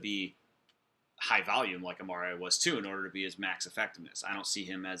have to be high volume like Amari was too in order to be his max effectiveness. I don't see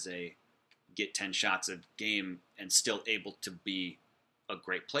him as a get 10 shots a game and still able to be a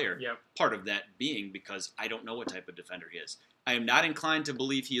great player. Yep. Part of that being because I don't know what type of defender he is. I am not inclined to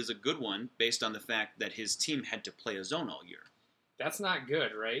believe he is a good one based on the fact that his team had to play a zone all year. That's not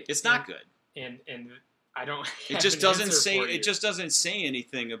good, right? It's not good. And I don't. It just doesn't say. It just doesn't say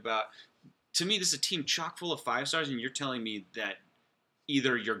anything about. To me, this is a team chock full of 5-stars, and you're telling me that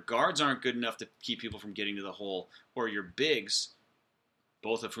either your guards aren't good enough to keep people from getting to the hole, or your bigs,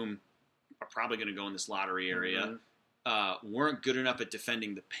 both of whom are probably going to go in this lottery area, weren't good enough at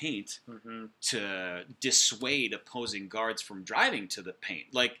defending the paint to dissuade opposing guards from driving to the paint.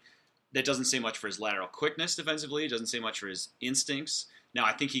 That doesn't say much for his lateral quickness defensively. It doesn't say much for his instincts. Now,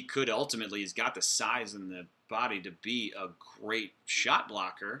 I think he could ultimately, he's got the size and the body to be a great shot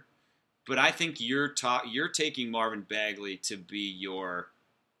blocker. But I think you're taking Marvin Bagley to be your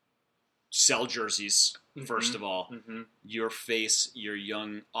sell jerseys, first of all. Your face, your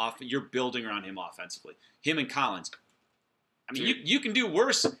young, you're building around him offensively. Him and Collins. I mean, you can do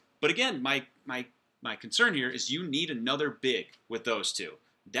worse. But again, my concern here is you need another big with those two.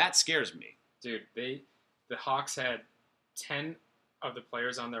 That scares me. Dude, the Hawks had 10 of the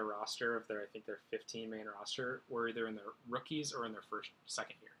players on their roster, of their 15-man roster, were either in their rookies or in their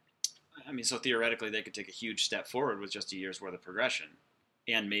second year. I mean, so theoretically, they could take a huge step forward with just a year's worth of progression,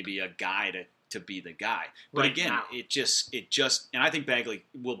 and maybe a guy to be the guy. But right again, now. it just, and I think Bagley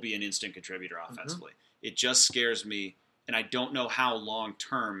will be an instant contributor offensively. It just scares me, and I don't know how long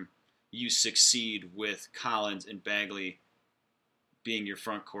term you succeed with Collins and Bagley being your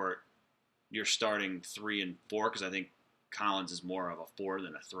front court, your starting 3 and 4, because I think Collins is more of a 4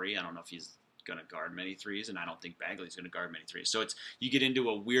 than a 3. I don't know if he's going to guard many threes, and I don't think Bagley's going to guard many threes. So you get into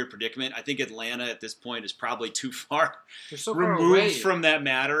a weird predicament. I think Atlanta at this point is probably too far removed from that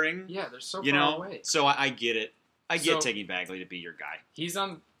mattering. Yeah, they're so far away. So I get it. I get taking Bagley to be your guy. He's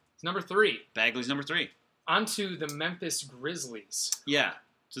number 3. Bagley's number 3. On to the Memphis Grizzlies. Yeah.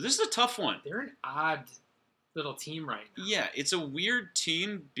 So this is a tough one. They're an odd little team right now. Yeah, it's a weird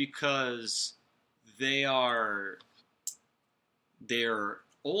team because they're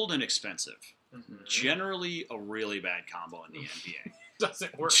old and expensive. Generally a really bad combo in the NBA.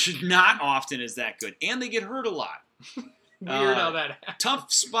 Doesn't work. Not often is that good. And they get hurt a lot. Weird how that happens.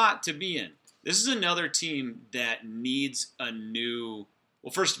 Tough spot to be in. This is another team that needs a new...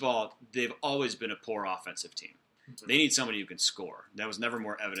 Well, first of all, they've always been a poor offensive team. They need somebody who can score. That was never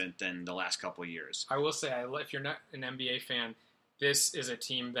more evident than the last couple of years. I will say, if you're not an NBA fan, this is a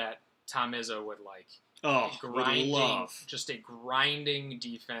team that Tom Izzo would like. Oh, would love. Just a grinding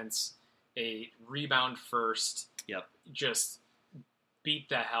defense, a rebound first. Yep. Just beat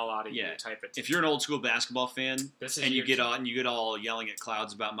the hell out of you type of team. If you're an old school basketball fan and you get all yelling at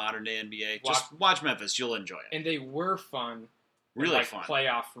clouds about modern day NBA, just watch Memphis. You'll enjoy it. And they were fun. Really fun.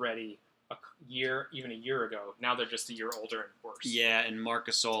 Playoff ready even a year ago. Now they're just a year older and worse. Yeah, and Marc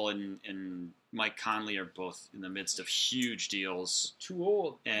Gasol and Mike Conley are both in the midst of huge deals. Too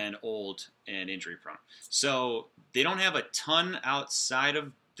old. And injury prone. So they don't have a ton outside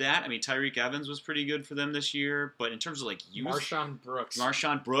of that. I mean, Tyreek Evans was pretty good for them this year, but in terms of youth,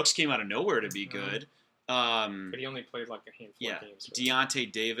 Marshawn Brooks came out of nowhere to be good. But he only played a handful of games.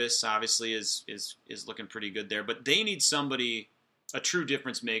 Deontay Davis obviously is looking pretty good there, but they need somebody, a true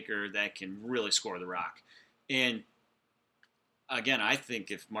difference maker that can really score the rock. And again, I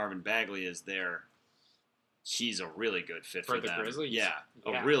think if Marvin Bagley is their he's a really good fit for the them. Grizzlies. Yeah,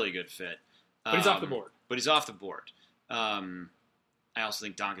 a really good fit. But he's off the board. I also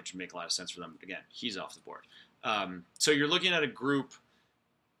think Doncic would make a lot of sense for them. But again, he's off the board. So you're looking at a group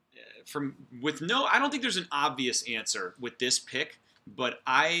I don't think there's an obvious answer with this pick, but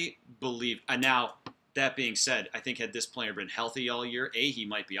I believe, now that being said, I think had this player been healthy all year, A, he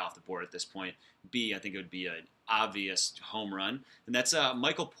might be off the board at this point. B, I think it would be an obvious home run. And that's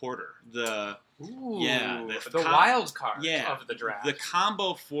Michael Porter, the wild card of the draft. The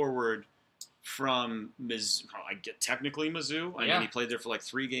combo forward from technically Mizzou. I mean, he played there for like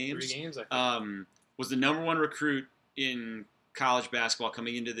 3 games. 3 games, I think. Was the number 1 recruit in college basketball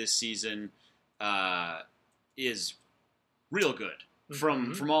coming into this season. Is real good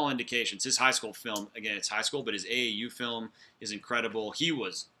from all indications. His high school film, again, it's high school, but his AAU film is incredible. He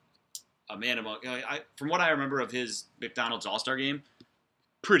was a man among. From what I remember of his McDonald's All-Star game,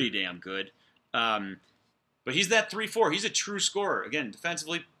 pretty damn good. But he's that 3-4. He's a true scorer. Again,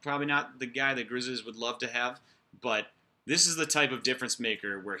 defensively, probably not the guy the Grizzlies would love to have, but this is the type of difference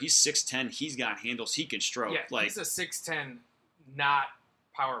maker where he's 6'10", he's got handles, he can stroke. Yeah, he's a 6'10", not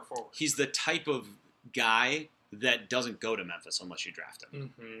power forward. He's the type of guy that doesn't go to Memphis unless you draft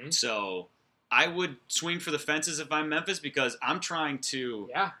him. Mm-hmm. So I would swing for the fences if I'm Memphis because I'm trying to...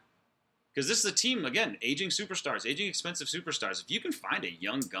 Yeah. Because this is a team, again, aging superstars, aging expensive superstars. If you can find a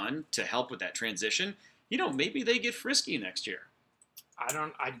young gun to help with that transition, maybe they get frisky next year. I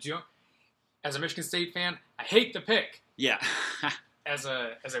don't. As a Michigan State fan, I hate the pick. Yeah. As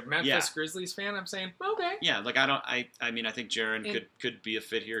a Memphis Grizzlies fan, I'm saying, okay. Yeah, I think Jaren could be a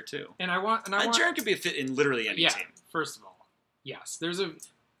fit here too. And Jaren could be a fit in literally any team. First of all, yes.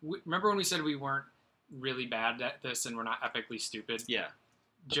 Remember when we said we weren't really bad at this and we're not epically stupid? Yeah.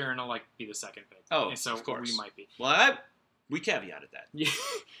 Jaren will be the second pick. Oh, and so of course. We might be. Well, we caveated that. Yeah.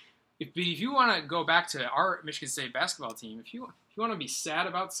 If you want to go back to our Michigan State basketball team, if you want to be sad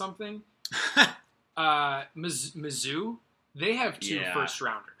about something, Mizzou, they have 2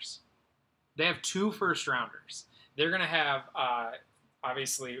 first-rounders. They're going to have,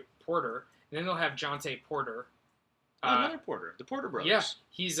 obviously, Porter, and then they'll have Jonte Porter. Another Porter. The Porter brothers. Yeah.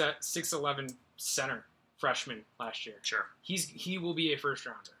 He's a 6'11" center freshman last year. Sure. He will be a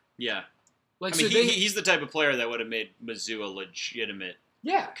first-rounder. Yeah. He's the type of player that would have made Mizzou a legitimate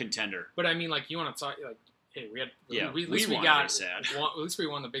contender. But, you want to talk, hey, we had... Yeah, at least we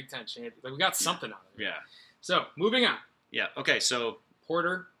won the Big Ten championship. We got something out of it. Yeah. So, moving on. Yeah, okay, so...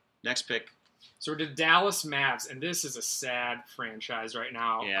 Porter. Next pick. So we're to Dallas Mavs, and this is a sad franchise right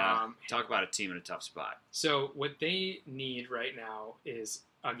now. Yeah, talk about a team in a tough spot. So what they need right now is,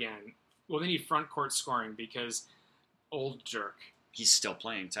 again, they need front court scoring because old Dirk. He's still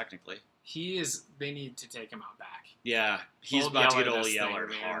playing, technically. They need to take him out back. Yeah, he's Old about to get Yeller old this Yeller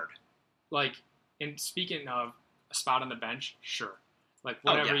thing, hard. And speaking of a spot on the bench, sure.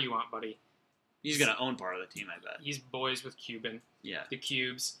 Whatever you want, buddy. He's going to own part of the team, I bet. He's boys with Cuban. Yeah. The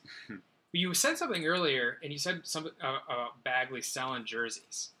Cubes. You said something earlier, and you said something about Bagley selling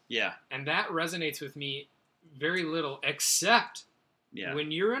jerseys. Yeah. And that resonates with me very little, except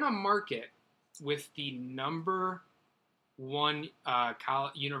when you're in a market with the number 1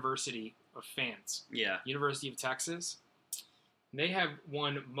 university of fans. Yeah. University of Texas. They have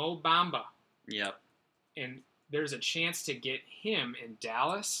one Mo Bamba. Yep. And there's a chance to get him in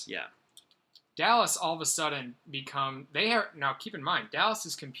Dallas. Yeah. Dallas all of a sudden now keep in mind, Dallas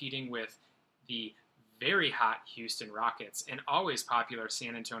is competing with the very hot Houston Rockets and always popular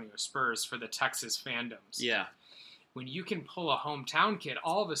San Antonio Spurs for the Texas fandoms. Yeah. When you can pull a hometown kid,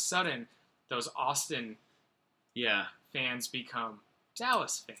 all of a sudden those Austin fans become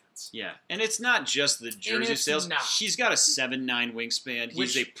Dallas fans. Yeah. And it's not just the jersey sales. He's got a 7'9" wingspan.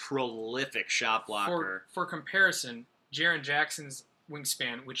 He's a prolific shot blocker. For comparison, Jaren Jackson's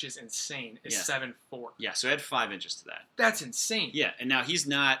wingspan, which is insane, is 7'4". Yeah, so add 5 inches to that. That's insane. Yeah, and now he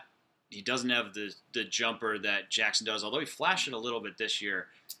doesn't have the jumper that Jackson does, although he flashed it a little bit this year.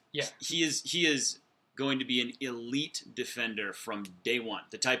 Yeah. He is going to be an elite defender from day one,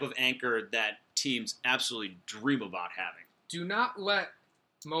 the type of anchor that teams absolutely dream about having. Do not let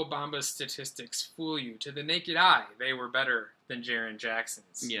Mo Bamba's statistics fool you. To the naked eye, they were better than Jaren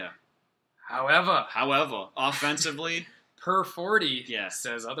Jackson's. Yeah. However, offensively... Per 40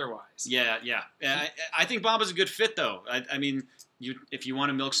 says otherwise. Yeah. I think Bamba's a good fit, though. I mean, if you want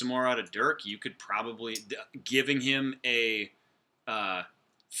to milk some more out of Dirk, you could probably... Giving him a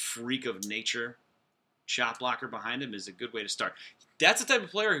freak of nature shot blocker behind him is a good way to start. That's the type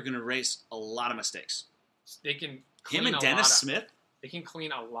of player who can erase a lot of mistakes. They can him and Dennis Smith? They can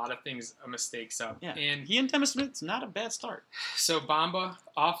clean a lot of mistakes up. Yeah. And he and Dennis Smith's not a bad start. So Bamba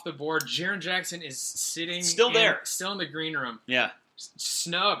off the board. Jaren Jackson is sitting still in the green room. Yeah.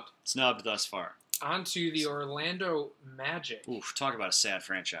 Snubbed thus far. Onto the Orlando Magic. Oof, talk about a sad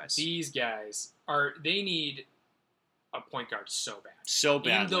franchise. These guys they need a point guard so bad. So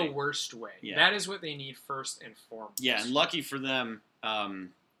badly. In the worst way. Yeah. That is what they need first and foremost. Yeah, and lucky for them,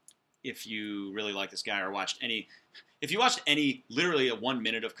 if you really like this guy or if you watched literally 1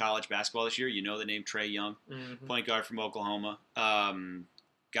 minute of college basketball this year, you know the name Trae Young, point guard from Oklahoma.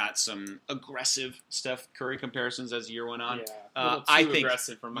 Got some aggressive Steph Curry comparisons as the year went on. Yeah, a little too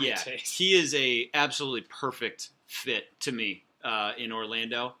aggressive for my taste. He is a absolutely perfect fit to me in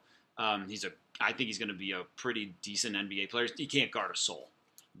Orlando. I think he's going to be a pretty decent NBA player. He can't guard a soul,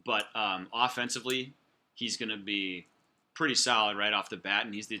 but offensively, he's going to be pretty solid right off the bat,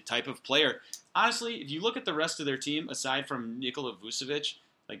 and he's the type of player. Honestly, if you look at the rest of their team, aside from Nikola Vucevic,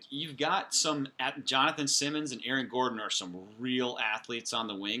 like you've got Jonathan Simmons and Aaron Gordon are some real athletes on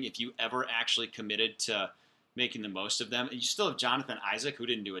the wing. If you ever actually committed to making the most of them, and you still have Jonathan Isaac, who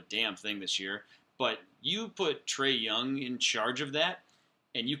didn't do a damn thing this year, but you put Trae Young in charge of that,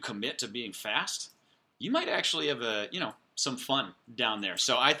 and you commit to being fast, you might actually have some fun down there.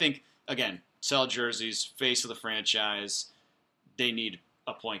 So I think, again, sell jerseys, face of the franchise. They need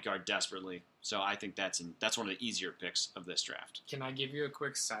a point guard desperately. So I think that's one of the easier picks of this draft. Can I give you a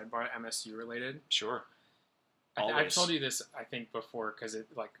quick sidebar, MSU related? Sure. I told you this, I think, before, because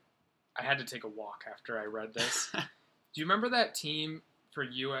I had to take a walk after I read this. Do you remember that team for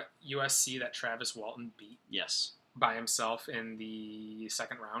USC that Travis Walton beat? Yes. By himself in the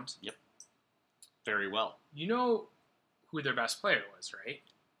second round? Yep. Very well. You know who their best player was, right?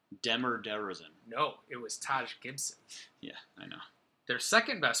 Demar DeRozan. No, it was Taj Gibson. Yeah, I know. Their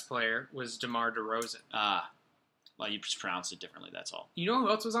second best player was DeMar DeRozan. Well, you just pronounced it differently, that's all. You know who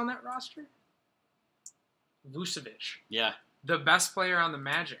else was on that roster? Vucevic. Yeah. The best player on the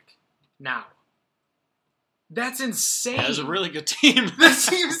Magic. Now. That's insane. That was a really good team. This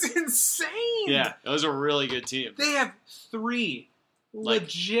team's insane. Yeah, it was a really good team. They have 3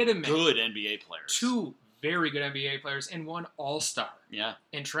 legitimate good NBA players. 2 very good NBA players and 1 all-star. Yeah.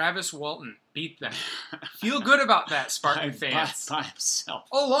 And Travis Walton beat them. Feel good about that, Spartan fans. By himself.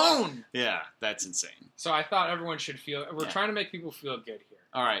 Alone. Yeah, that's insane. So I thought everyone should feel... We're trying to make people feel good here.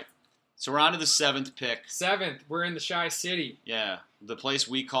 All right. So we're on to the 7th pick. 7th. We're in the Chi City. Yeah. The place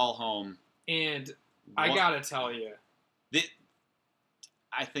we call home. And I got to tell you.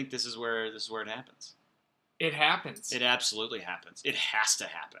 I think this is where it happens. It happens. It absolutely happens. It has to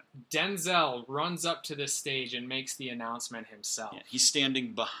happen. Denzel runs up to this stage and makes the announcement himself. Yeah, he's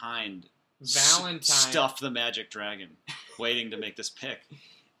standing behind Valentine. Stuff the Magic Dragon, waiting to make this pick.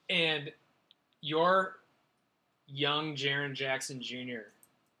 And your young Jaren Jackson Jr.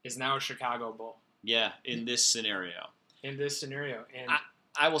 is now a Chicago Bull. Yeah, in this scenario. And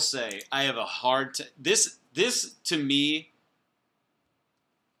I will say, I have a hard time. This to me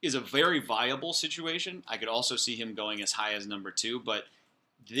is a very viable situation. I could also see him going as high as number 2, but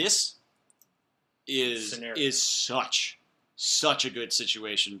this is such a good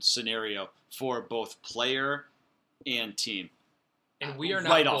scenario for both player and team. And we are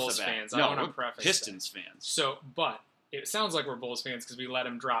not right Bulls fans. No, I want to preface Pistons fans. So, but it sounds like we're Bulls fans because we let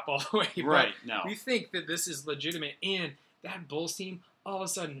him drop all the way. Right, no. We think that this is legitimate, and that Bulls team all of a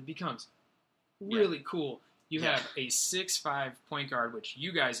sudden becomes really cool. You have a 6'5" point guard, which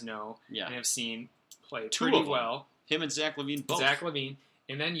you guys know and have seen play pretty well. Him and Zach LaVine both. Zach LaVine.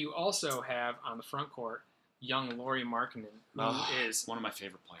 And then you also have on the front court young Lauri Markkanen, who is one of my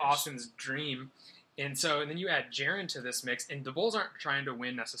favorite players. Austin's dream. And then you add Jaren to this mix, and the Bulls aren't trying to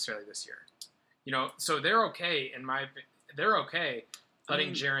win necessarily this year. So they're okay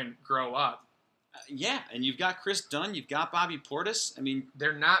letting Jaren grow up. Yeah, and you've got Chris Dunn, you've got Bobby Portis. I mean,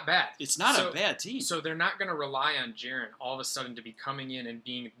 they're not bad. It's not a bad team. So they're not going to rely on Jaren all of a sudden to be coming in and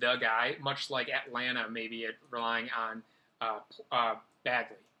being the guy, much like Atlanta maybe relying on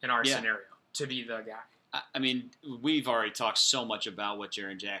Bagley in our scenario to be the guy. I mean, we've already talked so much about what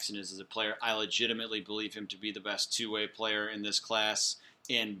Jaren Jackson is as a player. I legitimately believe him to be the best two-way player in this class,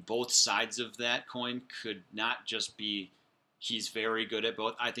 and both sides of that coin could not just be he's very good at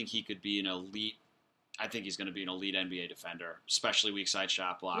both. I think he could be an elite. I think he's going to be an elite NBA defender, especially weak side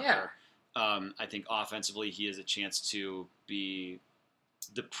shot blocker. Yeah. I think offensively he has a chance to be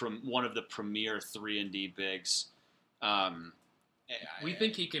one of the premier 3-and-D bigs. We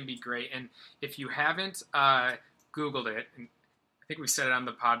think he can be great, and if you haven't Googled it, and I think we said it on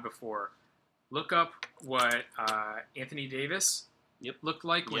the pod before, look up what Anthony Davis looked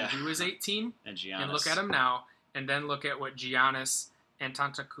like when he was 18, and look at him now, and then look at what Giannis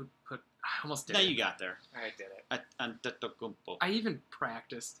Antetokounmpo. I almost did Now it. you got there. I did it. Antetokounmpo. I even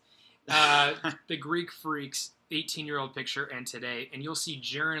practiced. The Greek Freaks 18-year-old picture and today, and you'll see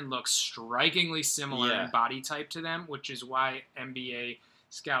Jaren looks strikingly similar in body type to them, which is why NBA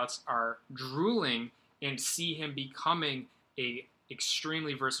scouts are drooling and see him becoming a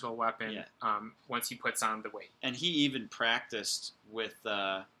extremely versatile weapon once he puts on the weight. And he even practiced with.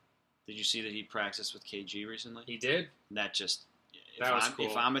 Did you see that he practiced with KG recently? He did. That just. Cool.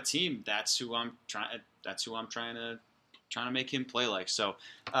 If I'm a team, that's who I'm trying. That's who I'm trying to make him play like. So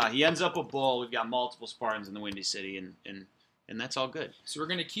he ends up a Bull. We've got multiple Spartans in the Windy City, and that's all good. So we're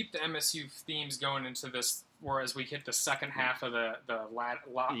going to keep the MSU themes going into this, whereas we hit the second half of the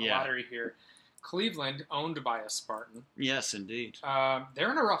lottery here. Cleveland, owned by a Spartan. Yes, indeed.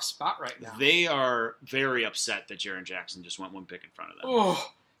 They're in a rough spot right now. They are very upset that Jaren Jackson just went one pick in front of them.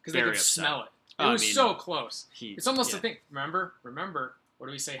 Oh, because they could smell it. It was so close. It's almost a thing. Remember, what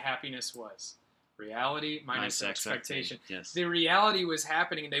do we say happiness was? Reality minus expectation. Yes. The reality was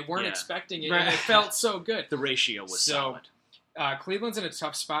happening, and they weren't expecting it, and it felt so good. The ratio was solid. Cleveland's in a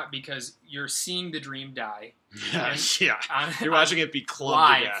tough spot because you're seeing the dream die. You're watching it be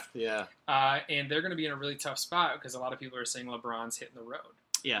clubbed to death. Yeah. And they're going to be in a really tough spot because a lot of people are saying LeBron's hitting the road.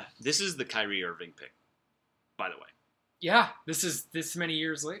 Yeah. This is the Kyrie Irving pick, by the way. Yeah. This is this many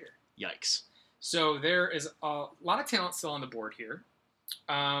years later. Yikes. So there is a lot of talent still on the board here.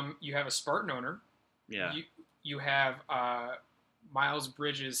 You have a Spartan owner. Yeah. You have Miles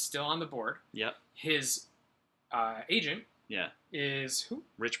Bridges still on the board. Yep. His agent is who?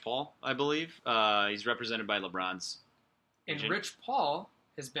 Rich Paul, I believe. He's represented by LeBron's agent. And Rich Paul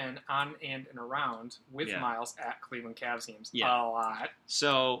has been on and around with Miles at Cleveland Cavs games a lot.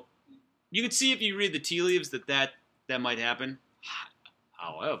 So you could see if you read the tea leaves that might happen.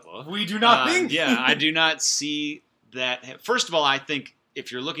 However, we do not think. I do not see that. First of all, I think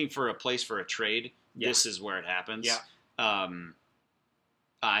if you're looking for a place for a trade, this is where it happens. Yeah.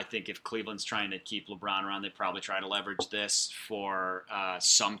 I think if Cleveland's trying to keep LeBron around, they probably try to leverage this for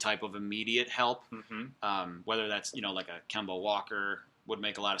some type of immediate help. Mm-hmm. Whether that's like a Kemba Walker would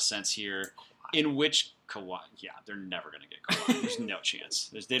make a lot of sense here. In which Kawhi, they're never going to get Kawhi. There's no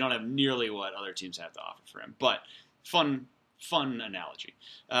chance. They don't have nearly what other teams have to offer for him. But fun analogy.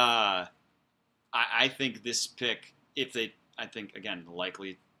 I think this pick, I think, again, the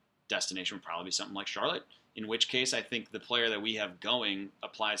likely destination would probably be something like Charlotte, in which case I think the player that we have going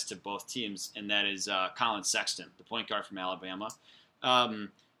applies to both teams, and that is Colin Sexton, the point guard from Alabama.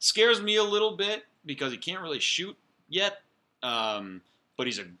 Scares me a little bit because he can't really shoot yet, but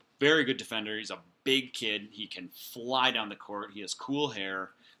he's a very good defender. He's a big kid. He can fly down the court. He has cool hair,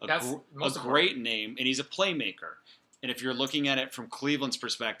 a great name, and he's a playmaker. And if you're looking at it from Cleveland's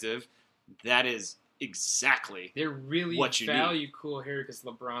perspective, that is exactly they really what you value need. Cool hair because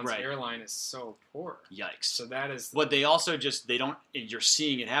LeBron's hairline is so poor. Yikes. So that is... But they also they don't, you're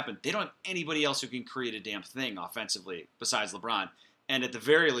seeing it happen, they don't have anybody else who can create a damn thing offensively besides LeBron. And at the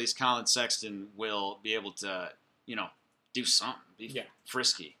very least, Colin Sexton will be able to, do something, be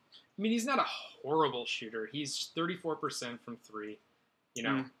frisky. I mean, he's not a horrible shooter. He's 34% from three.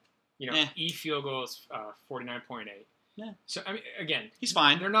 Field goal is 49.8. Yeah. So, I mean, again, he's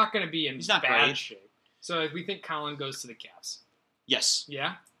fine. They're not going to be in bad great shape. So we think Colin goes to the Cavs. Yes.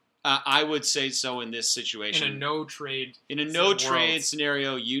 Yeah? I would say so in this situation. In a no-trade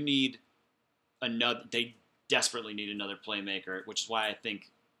scenario, you need another. They desperately need another playmaker, which is why I think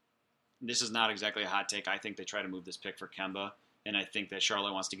this is not exactly a hot take. I think they try to move this pick for Kemba, and I think that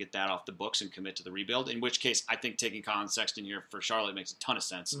Charlotte wants to get that off the books and commit to the rebuild, in which case I think taking Colin Sexton here for Charlotte makes a ton of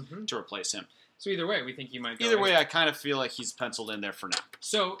sense to replace him. So either way, we think you might go. Either way, I kind of feel like he's penciled in there for now.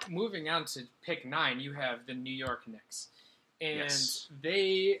 So moving on to pick 9, you have the New York Knicks, and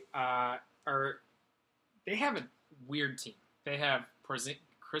they have a weird team. They have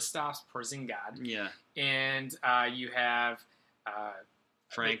Kristaps Porzingis. Yeah. And you have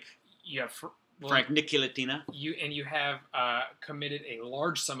Frank. You have Frank Ntilikina. You have committed a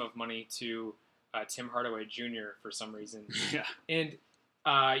large sum of money to Tim Hardaway Jr. for some reason. Yeah. And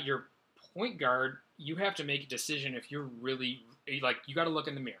your point guard, you have to make a decision if you're really you got to look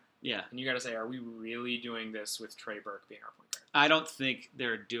in the mirror. Yeah. And you got to say, are we really doing this with Trey Burke being our point guard? I don't think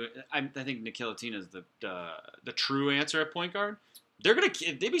they're doing. I think Ntilikina is the true answer at point guard.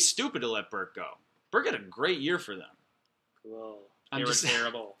 They'd be stupid to let Burke go. Burke had a great year for them. Whoa. They were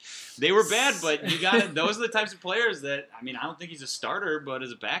terrible. They were bad, but you got it. Those are the types of players that, I don't think he's a starter, but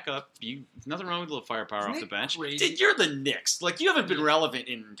as a backup, nothing wrong with a little firepower off the bench. Crazy? You're the Knicks. You haven't been relevant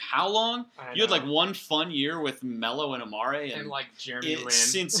in how long? You had one fun year with Melo and Amare. And Jeremy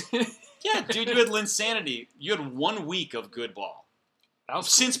Lin. Yeah, dude, you had Linsanity. You had 1 week of good ball.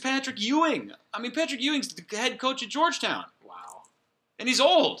 Since Patrick Ewing. I mean, Patrick Ewing's the head coach at Georgetown. Wow. And he's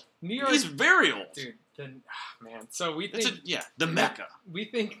old. New York, he's very old. Dude, man. So we think... the Mecca. We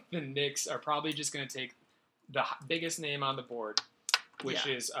think the Knicks are probably just going to take the biggest name on the board, which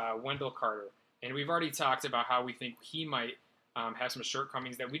is Wendell Carter. And we've already talked about how we think he might have some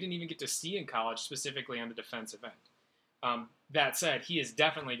shortcomings that we didn't even get to see in college, specifically on the defensive end. That said, he is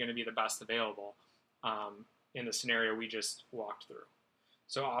definitely going to be the best available in the scenario we just walked through.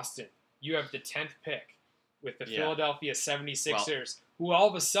 So, Austin, you have the 10th pick with the Philadelphia 76ers, who all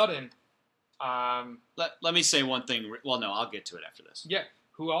of a sudden... let me say one thing. Well, no, I'll get to it after this. Yeah,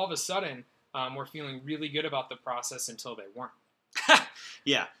 who all of a sudden were feeling really good about the process until they weren't.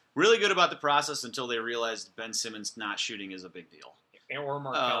 Yeah, really good about the process until they realized Ben Simmons not shooting is a big deal. Or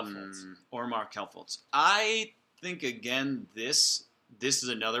Markelle Fultz. I think, again, this is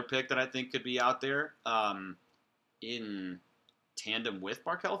another pick that I think could be out there in tandem with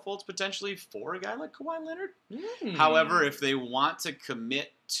Markelle Fultz potentially for a guy like Kawhi Leonard. However, if they want to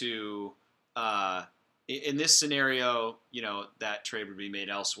commit to in this scenario, that trade would be made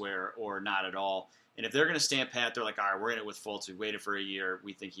elsewhere or not at all. And if they're going to stand pat, they're like, all right, we're in it with Fultz. We waited for a year.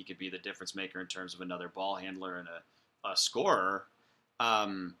 We think he could be the difference maker in terms of another ball handler and a scorer.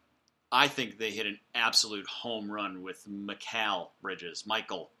 I think they hit an absolute home run with Michael Bridges,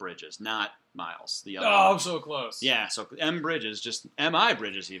 not Miles. The other one. So close. Yeah, so M Bridges, just M.I.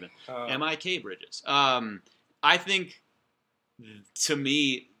 Bridges even. M.I.K. Bridges. I think, to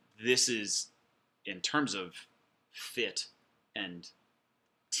me, this is, in terms of fit and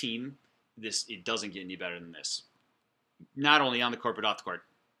team, it doesn't get any better than this. Not only on the court, but off the court.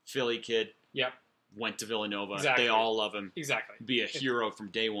 Philly kid. Yep. Went to Villanova. Exactly. They all love him. Exactly. Be a hero from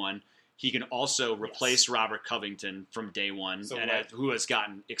day one. He can also replace Robert Covington from day one, who has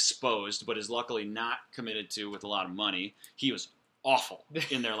gotten exposed, but is luckily not committed to with a lot of money. He was awful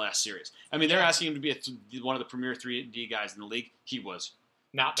in their last series. I mean, they're asking him to be one of the premier 3D guys in the league. He was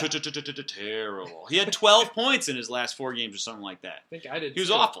not terrible. He had 12 points in his last 4 games or something like that. I think I did. He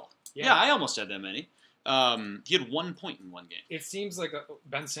was awful. Yeah, I almost had that many. He had 1 point in one game. It seems like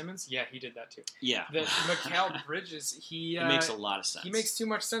Ben Simmons. Yeah, he did that too. Yeah, Mikal Bridges. It makes a lot of sense. He makes too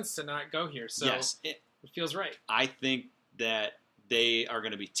much sense to not go here. So yes, it feels right. I think that they are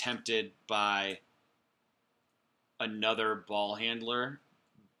going to be tempted by another ball handler,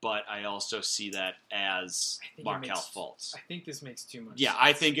 but I also see that as Markelle Fultz. I think this makes too much. Yeah, sense.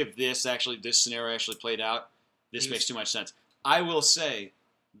 I think if this scenario actually played out, this makes too much sense. I will say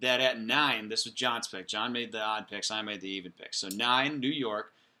that at 9, this was John's pick. John made the odd picks. I made the even picks. So 9, New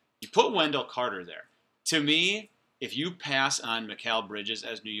York. You put Wendell Carter there. To me, if you pass on Mikal Bridges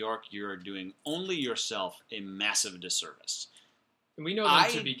as New York, you're doing only yourself a massive disservice. And we know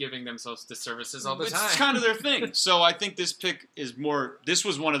them to be giving themselves disservices all the time. It's kind of their thing. So I think this pick is more... This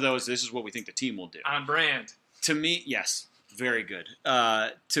was one of those, this is what we think the team will do. On brand. To me, yes. Very good.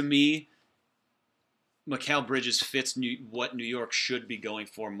 To me... Mikal Bridges fits what New York should be going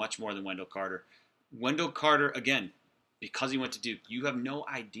for much more than Wendell Carter. Wendell Carter, again, because he went to Duke, you have no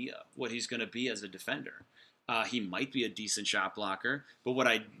idea what he's going to be as a defender. He might be a decent shot blocker, but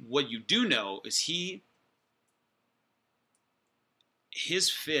what you do know is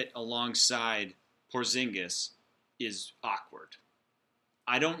his fit alongside Porzingis is awkward.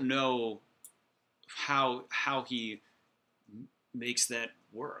 I don't know how he makes that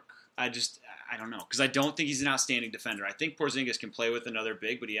work. I don't know, because I don't think he's an outstanding defender. I think Porzingis can play with another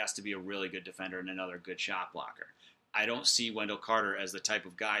big, but he has to be a really good defender and another good shot blocker. I don't see Wendell Carter as the type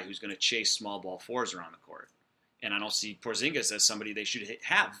of guy who's going to chase small ball fours around the court. And I don't see Porzingis as somebody they should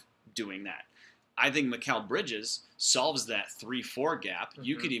have doing that. I think Mikal Bridges solves that 3-4 gap. Mm-hmm.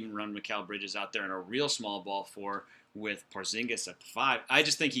 You could even run Mikal Bridges out there in a real small ball four with Porzingis at the 5. I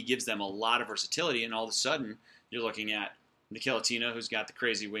just think he gives them a lot of versatility, and all of a sudden you're looking at Nicolatino, who's got the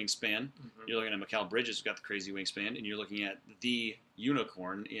crazy wingspan. Mm-hmm. You're looking at Mikal Bridges, who's got the crazy wingspan, and you're looking at the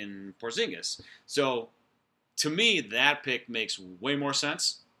unicorn in Porzingis. So, to me, that pick makes way more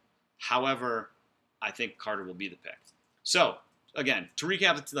sense. However, I think Carter will be the pick. So, again,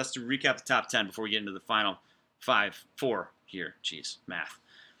 let's recap the top 10 before we get into the final 4 here. Jeez, math.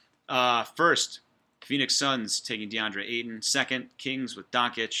 First, Phoenix Suns taking DeAndre Ayton. Second, Kings with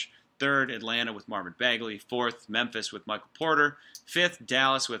Doncic. Third, Atlanta with Marvin Bagley. Fourth, Memphis with Michael Porter. Fifth,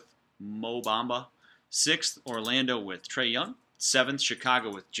 Dallas with Mo Bamba. Sixth, Orlando with Trae Young. Seventh,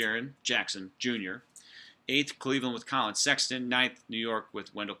 Chicago with Jaren Jackson Jr. Eighth, Cleveland with Colin Sexton. Ninth, New York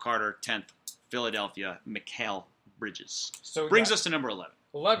with Wendell Carter. 10th, Philadelphia, Mikal Bridges. So brings us to number 11.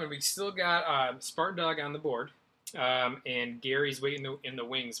 11, we still got Spartan Dog on the board. And Gary's waiting in the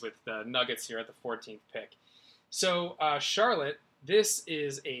wings with the Nuggets here at the 14th pick. So Charlotte this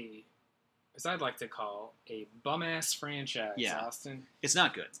is as I'd like to call, a bum-ass franchise, Austin. It's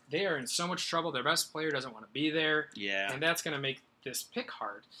not good. They are in so much trouble. Their best player doesn't want to be there. Yeah. And that's going to make this pick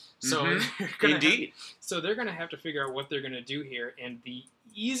hard. So Indeed. So they're going to have to figure out what they're going to do here. And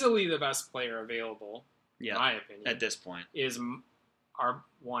easily the best player available, in my opinion, at this point, is our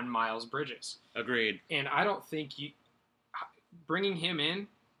one Miles Bridges. Agreed. And I don't think bringing him in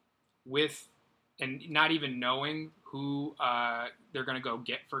and not even knowing who they're going to go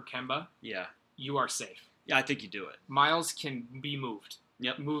get for Kemba, you are safe. Yeah, I think you do it. Miles can be moved.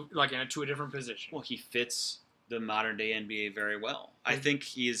 Yep. Moved to a different position. Well, he fits the modern day NBA very well. I think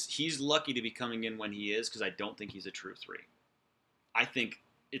he's lucky to be coming in when he is, because I don't think he's a true 3. I think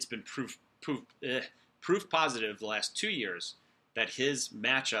it's been proof positive the last 2 years that his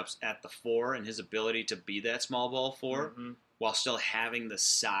matchups at the 4 and his ability to be that small ball 4 while still having the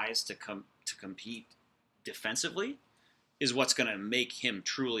size to compete defensively is what's going to make him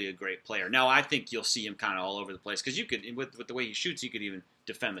truly a great player. Now, I think you'll see him kind of all over the place, because you could, with the way he shoots, you could even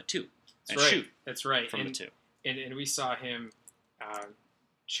defend the 2 and shoot. That's right. From the 2. And we saw him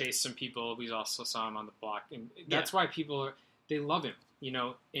chase some people. We also saw him on the block, and that's why they love him,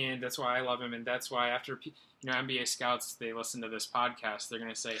 and that's why I love him, and that's why after NBA scouts, they listen to this podcast, they're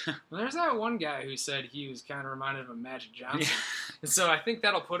going to say, well, there's that one guy who said he was kind of reminded of Magic Johnson. And so I think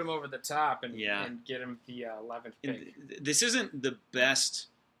that'll put him over the top and get him the 11th pick. This isn't the best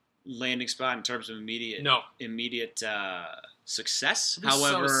landing spot in terms of immediate success.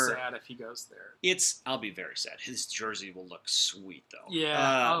 However, so sad if he goes there. I'll be very sad. His jersey will look sweet, though.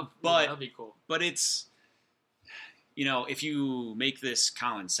 Yeah, that'll be cool. But it's, if you make this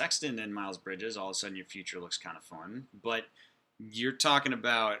Colin Sexton and Miles Bridges, all of a sudden your future looks kind of fun. But you're talking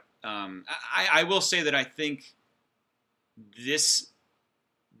about, I will say that I think this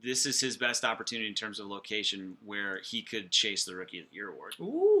is his best opportunity in terms of location where he could chase the Rookie of the Year award.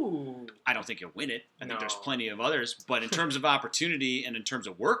 Ooh. I don't think he'll win it. I think there's plenty of others. But in terms of opportunity and in terms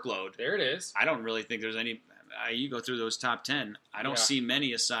of workload, there it is. I don't really think there's any. You go through those top 10. I don't see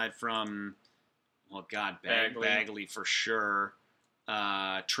many aside from, Bagley for sure.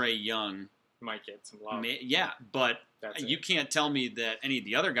 Trae Young might get some love. But you can't tell me that any of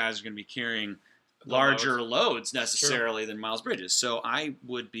the other guys are going to be carrying larger loads necessarily than Miles Bridges. So I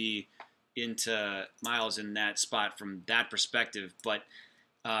would be into Miles in that spot from that perspective, but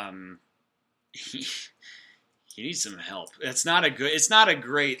he needs some help. It's not a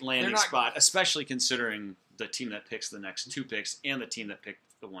great landing spot, especially considering the team that picks the next 2 picks and the team that picked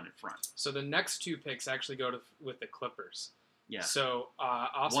the one in front. So the next 2 picks actually go with the Clippers. Yeah. So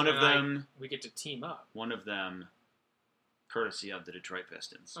Austin one of them, we get to team up. One of them, courtesy of the Detroit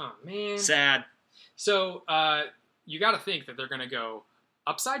Pistons. Oh man, sad. So you got to think that they're going to go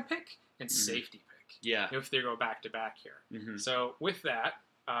upside pick and safety pick. Yeah. If they go back to back here. So with that,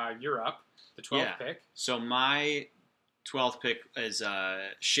 you're up. The 12th pick. So my 12th pick is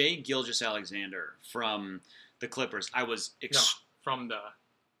Shai Gilgeous-Alexander from the Clippers. I was from the.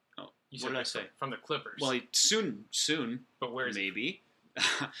 What did I say? From the Clippers. Well, soon. But where is maybe?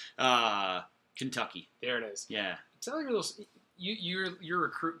 Kentucky. There it is. Yeah. Tell me a little. You're a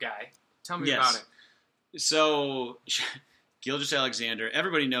recruit guy. Tell me about it. So, Gilgeous-Alexander.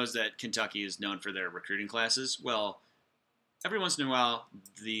 Everybody knows that Kentucky is known for their recruiting classes. Well, every once in a while,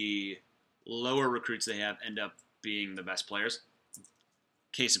 the lower recruits they have end up being the best players.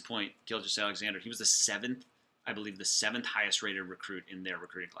 Case in point, Gilgeous-Alexander. He was the 7th highest rated recruit in their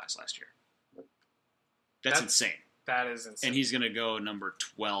recruiting class last year. That's insane. That is insane. And he's going to go number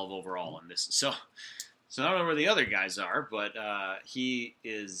 12 overall in this. So I don't know where the other guys are, but he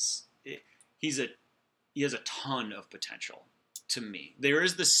has a ton of potential to me. There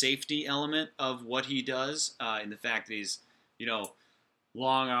is the safety element of what he does in the fact that he's,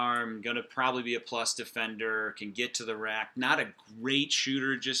 long arm, going to probably be a plus defender, can get to the rack. Not a great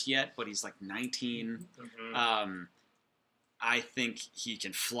shooter just yet, but he's like 19. I think he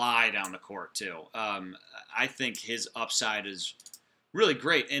can fly down the court too. I think his upside is really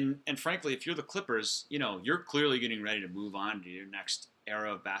great. And frankly, if you're the Clippers, you're clearly getting ready to move on to your next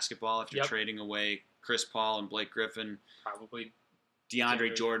era of basketball after trading away Chris Paul and Blake Griffin. Probably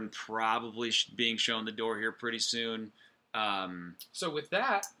DeAndre Jordan probably being shown the door here pretty soon. So with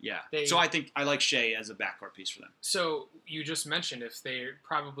that, so I think I like Shai as a backcourt piece for them. So you just mentioned if they're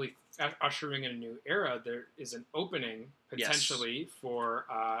probably ushering in a new era, there is an opening potentially for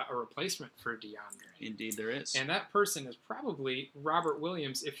a replacement for DeAndre. Indeed, there is, and that person is probably Robert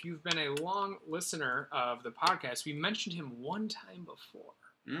Williams. If you've been a long listener of the podcast, we mentioned him one time before,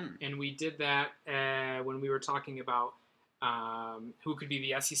 and we did that when we were talking about who could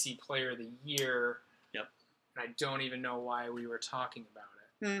be the SEC Player of the Year. and I don't even know why we were talking about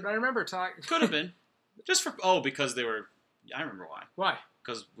it. But I remember talking. Could have been. Because they were. I remember why. Why?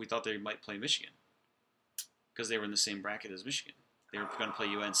 Because we thought they might play Michigan. Because they were in the same bracket as Michigan. They were going to play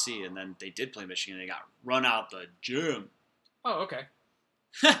UNC, and then they did play Michigan, and they got run out the gym. Oh, okay.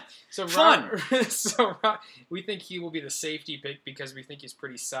 So Fun. We think he will be the safety pick because we think he's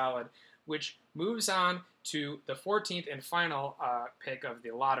pretty solid, which moves on to the 14th and final pick of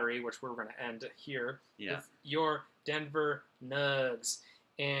the lottery, which we're going to end here with your Denver Nugs.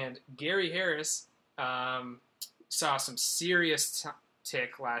 And Gary Harris saw some serious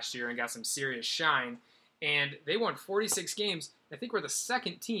tick last year and got some serious shine, and they won 46 games. I think we're the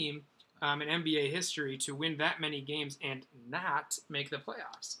second team in NBA history to win that many games and not make the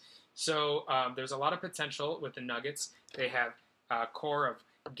playoffs. So there's a lot of potential with the Nuggets. They have a core of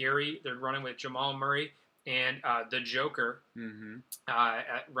Gary. They're running with Jamal Murray and the Joker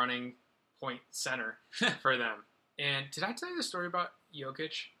at running point center for them. And did I tell you the story about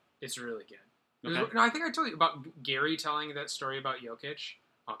Jokic? It's really good. Okay. No, I think I told you about Gary telling that story about Jokic.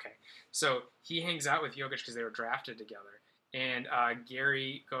 Okay. So he hangs out with Jokic because they were drafted together. And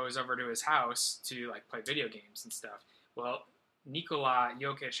Gary goes over to his house to like play video games and stuff. Well, Nikola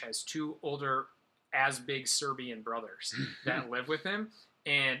Jokic has two older, as big Serbian brothers that live with him,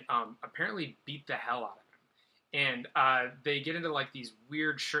 and apparently beat the hell out of him. And they get into like these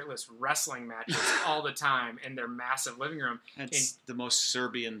weird shirtless wrestling matches all the time in their massive living room. That's the most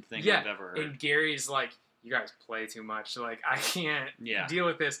Serbian thing I've ever heard. And Gary's like, you guys play too much. Like, I can't deal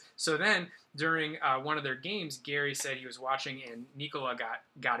with this. So then, during one of their games, Gary said he was watching, and Nikola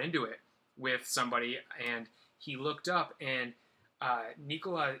got into it with somebody, and he looked up, and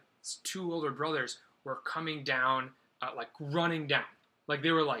Nikola's two older brothers were coming down, like running down. Like,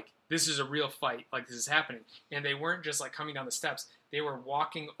 they were like, this is a real fight. Like, this is happening. And they weren't just, like, coming down the steps. They were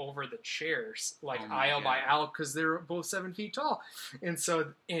walking over the chairs, like, aisle by aisle, because they were both 7 feet tall. And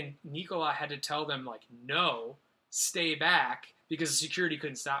Nikola had to tell them, like, no, stay back, because the security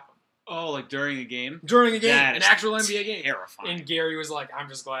couldn't stop them. Oh, like during a game? During a game, an actual NBA game. Terrifying. And Gary was like, I'm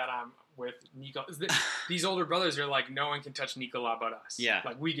just glad I'm with Nikola. These older brothers are like, no one can touch Nikola but us. Yeah.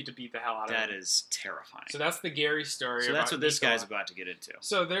 Like, we get to beat the hell out of him. That is terrifying. So that's the Gary story. So that's what this guy's about to get into.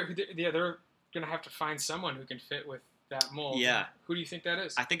 So they're going to have to find someone who can fit with that mold. Yeah. Who do you think that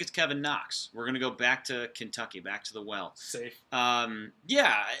is? I think it's Kevin Knox. We're going to go back to Kentucky, back to the well. Safe.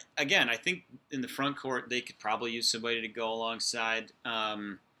 Yeah. Again, I think in the front court, they could probably use somebody to go alongside,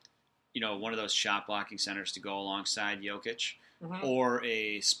 one of those shot blocking centers to go alongside Jokic, or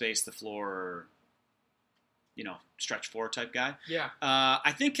a space the floor, stretch four type guy. Yeah.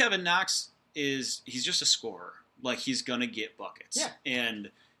 I think Kevin Knox he's just a scorer. Like, he's going to get buckets. Yeah. And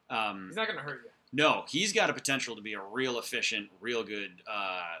he's not going to hurt you. No, he's got a potential to be a real efficient, real good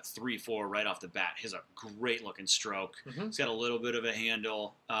 3-4 right off the bat. He has a great-looking stroke. He's got a little bit of a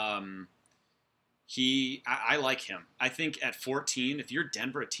handle. I like him. I think at 14, if you're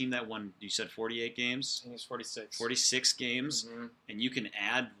Denver, a team that won, you said 48 games? I think it's 46. 46 games, and you can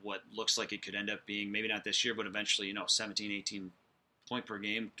add what looks like it could end up being, maybe not this year, but eventually, 17, 18 point per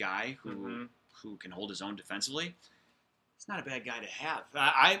game guy who can hold his own defensively. It's not a bad guy to have.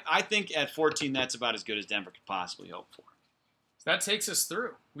 I think at 14, that's about as good as Denver could possibly hope for. So that takes us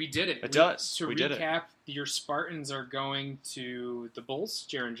through. We did it. It does. To recap, your Spartans are going to the Bulls,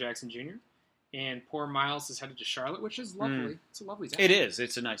 Jaren Jackson Jr., and poor Miles is headed to Charlotte, which is lovely. It's a lovely town. It is.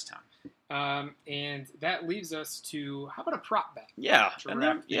 It's a nice town. And that leaves us to, how about a prop bet? Yeah. To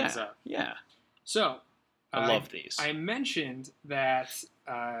wrap things up. Yeah. So, I love these. I mentioned that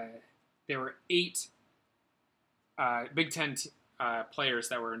there were 8 Big Ten players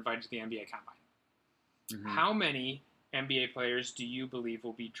that were invited to the NBA Combine. How many NBA players do you believe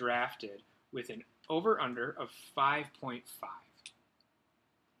will be drafted with an over-under of 5.5?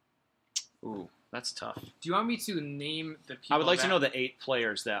 Ooh, that's tough. Do you want me to name the people? I would like to know the 8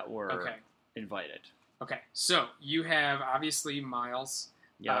 players that were invited. Okay, so you have, obviously, Miles,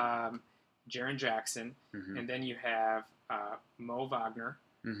 Jaren Jackson, and then you have Mo Wagner.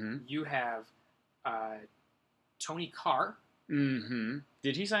 You have Tony Carr.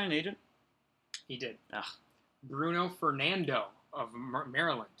 Did he sign an agent? He did. Bruno Fernando of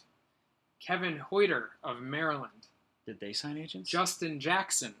Maryland. Kevin Hoyter of Maryland. Did they sign agents? Justin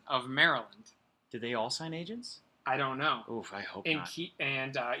Jackson of Maryland. Did they all sign agents? I don't know. Oof, I hope not.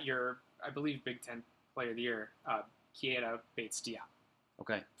 Your, I believe, Big Ten Player of the Year, Keita Bates-Diop.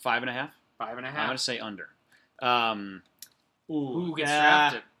 Okay, 5.5? 5.5. I'm going to say under. Who gets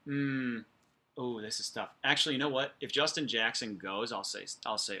drafted? Ooh, this is tough. Actually, you know what? If Justin Jackson goes, I'll say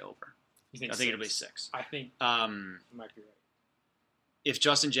over. You think I think it'll be 6. I think you might be right. if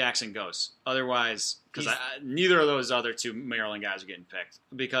Justin Jackson goes. Otherwise, because neither of those other two Maryland guys are getting picked.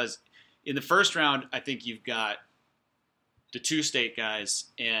 Because in the first round, I think you've got the two state guys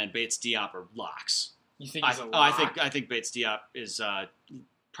and Bates Diop are locks. You think he's a lock? I think Bates Diop is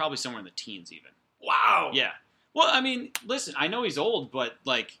probably somewhere in the teens even. Wow. Yeah. Well, I mean, listen, I know he's old, but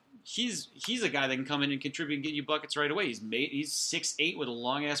like he's a guy that can come in and contribute and get you buckets right away. He's 6'8" with a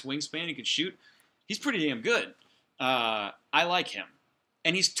long ass wingspan. He can shoot. He's pretty damn good. I like him,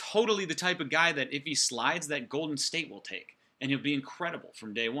 and he's totally the type of guy that if he slides, that Golden State will take, and he'll be incredible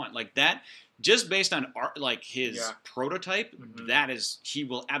from day one. Like that, just based on his prototype, he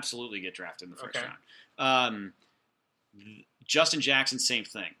will absolutely get drafted in the first round. Justin Jackson, same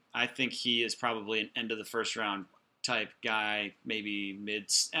thing. I think he is probably an end of the first round type guy, maybe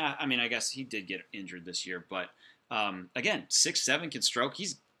mid. I mean, I guess he did get injured this year, but again, 6'7" can stroke.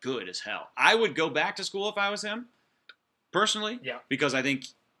 He's good as hell. I would go back to school if I was him, personally, because I think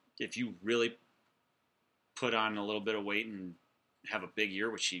if you really put on a little bit of weight and have a big year,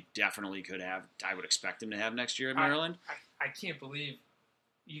 which he definitely could have, I would expect him to have next year at Maryland. I can't believe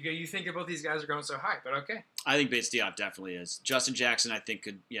you think about these guys are going so high, but okay. I think Bates Diop definitely is. Justin Jackson, I think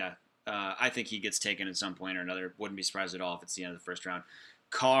could, I think he gets taken at some point or another. Wouldn't be surprised at all if it's the end of the first round.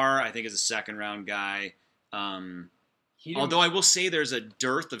 Carr, I think, is a second round guy. Although I will say there's a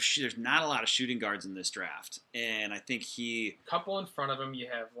dearth of there's not a lot of shooting guards in this draft, and I think couple in front of him. You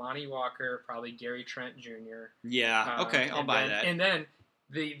have Lonnie Walker, probably Gary Trent Jr. Yeah, okay, I'll buy that. And then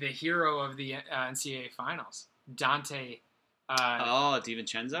the hero of the NCAA finals, Dante.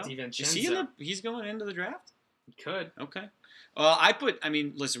 DiVincenzo? He's going into the draft? He could. Okay.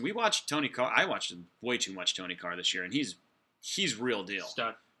 Listen, we watched Tony Carr. I watched way too much Tony Carr this year, and he's real deal.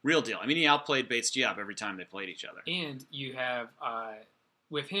 Stud. Real deal. I mean, he outplayed Bates Diop every time they played each other. And you have,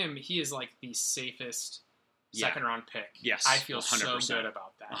 with him, he is like the safest second-round pick. Yes. I feel 100%. so good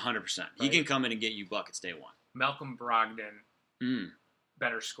about that. 100%. Right? He can come in and get you buckets day one. Malcolm Brogdon,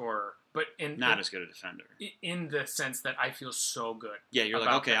 better scorer. But not as good a defender. In the sense that I feel so good. Yeah, you're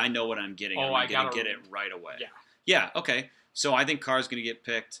like, okay, I know what I'm getting. I'm going to get it right away. Yeah. Yeah, okay. So I think Carr's going to get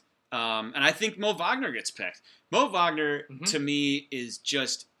picked. And I think Mo Wagner gets picked. Mo Wagner, to me, is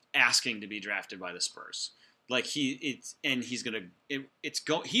just asking to be drafted by the Spurs. Like, he's a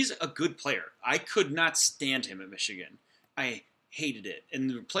good player. I could not stand him at Michigan. I hated it. And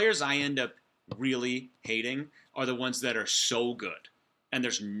the players I end up really hating are the ones that are so good. And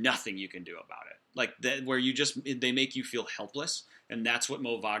there's nothing you can do about it. Like that, where they make you feel helpless, and that's what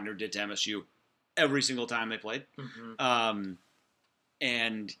Mo Wagner did to MSU every single time they played. And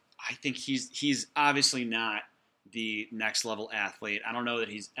I think he's obviously not the next level athlete. I don't know that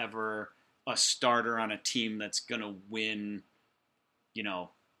he's ever a starter on a team that's gonna win, a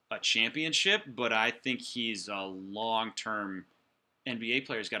championship. But I think he's a long-term NBA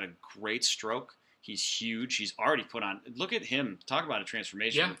player. He's got a great stroke. He's huge. He's already put on. Look at him. Talk about a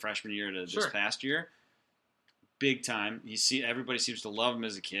transformation from freshman year to this past year. Big time. Everybody seems to love him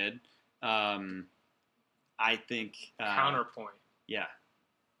as a kid. I think counterpoint. Yeah.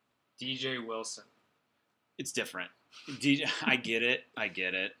 DJ Wilson. It's different. I get it.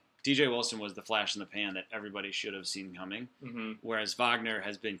 DJ Wilson was the flash in the pan that everybody should have seen coming. Whereas Wagner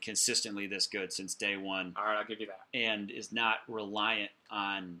has been consistently this good since day one. All right, I'll give you that. And is not reliant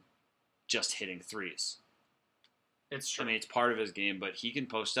on just hitting threes. It's true. I mean, it's part of his game, but he can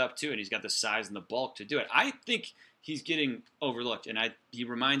post up too, and he's got the size and the bulk to do it. I think he's getting overlooked, and he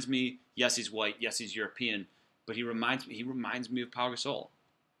reminds me. Yes, he's white. Yes, he's European, but he reminds me of Pau Gasol.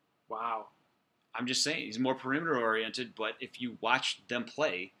 Wow. I'm just saying he's more perimeter oriented, but if you watch them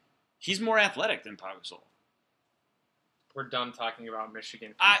play, he's more athletic than Pau Gasol. We're done talking about Michigan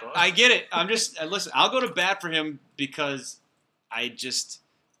people. I get it. I'm just listen. I'll go to bat for him because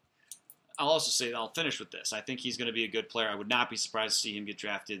I'll also say, I'll finish with this. I think he's going to be a good player. I would not be surprised to see him get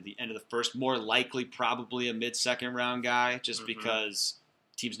drafted at the end of the first. More likely, probably a mid-second round guy, just because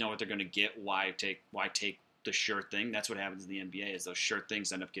teams know what they're going to get. Why take the sure thing? That's what happens in the NBA, is those sure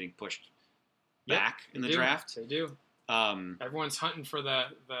things end up getting pushed back in the draft. They do. Everyone's hunting for the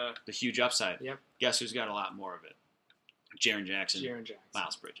huge upside. Yep. Guess who's got a lot more of it? Jaren Jackson.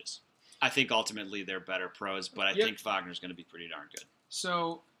 Miles Bridges. I think ultimately they're better pros, but I think Wagner's going to be pretty darn good.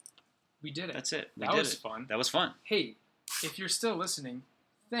 So we did it. That's it. That was fun. That was fun. Hey, if you're still listening,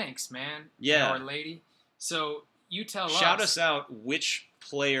 thanks, man. Yeah. Or lady. So you tell us. Shout us out which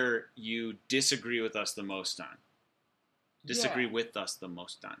player you disagree with us the most on. With us the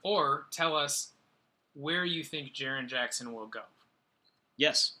most on. Or tell us where you think Jaren Jackson will go.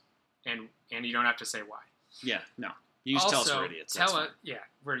 Yes. And you don't have to say why. Yeah, no. You just tell us we're idiots.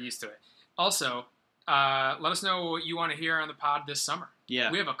 We're used to it. Also, Let us know what you want to hear on the pod this summer. Yeah.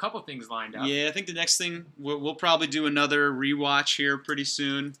 We have a couple things lined up. Yeah, I think the next thing, we'll probably do another rewatch here pretty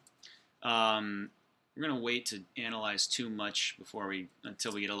soon. We're going to wait to analyze too much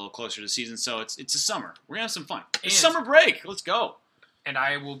until we get a little closer to the season. So it's a summer. We're going to have some fun. It's summer break. Let's go. And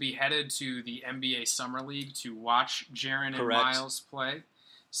I will be headed to the NBA Summer League to watch Jaren and Miles play.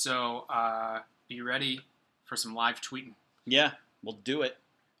 So be ready for some live tweeting. Yeah, we'll do it.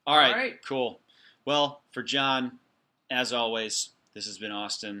 All right. Cool. Well, for John, as always, this has been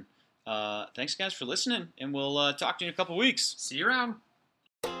Austin. Thanks, guys, for listening, and we'll talk to you in a couple weeks. See you around.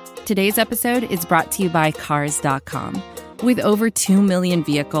 Today's episode is brought to you by Cars.com. With over 2 million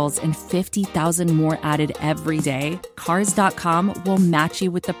vehicles and 50,000 more added every day, Cars.com will match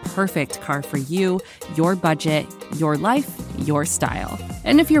you with the perfect car for you, your budget, your life, your style.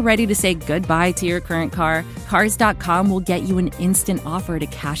 And if you're ready to say goodbye to your current car, Cars.com will get you an instant offer to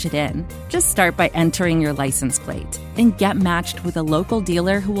cash it in. Just start by entering your license plate and get matched with a local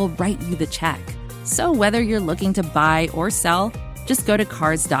dealer who will write you the check. So whether you're looking to buy or sell, just go to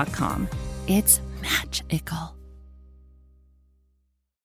Cars.com. It's magical.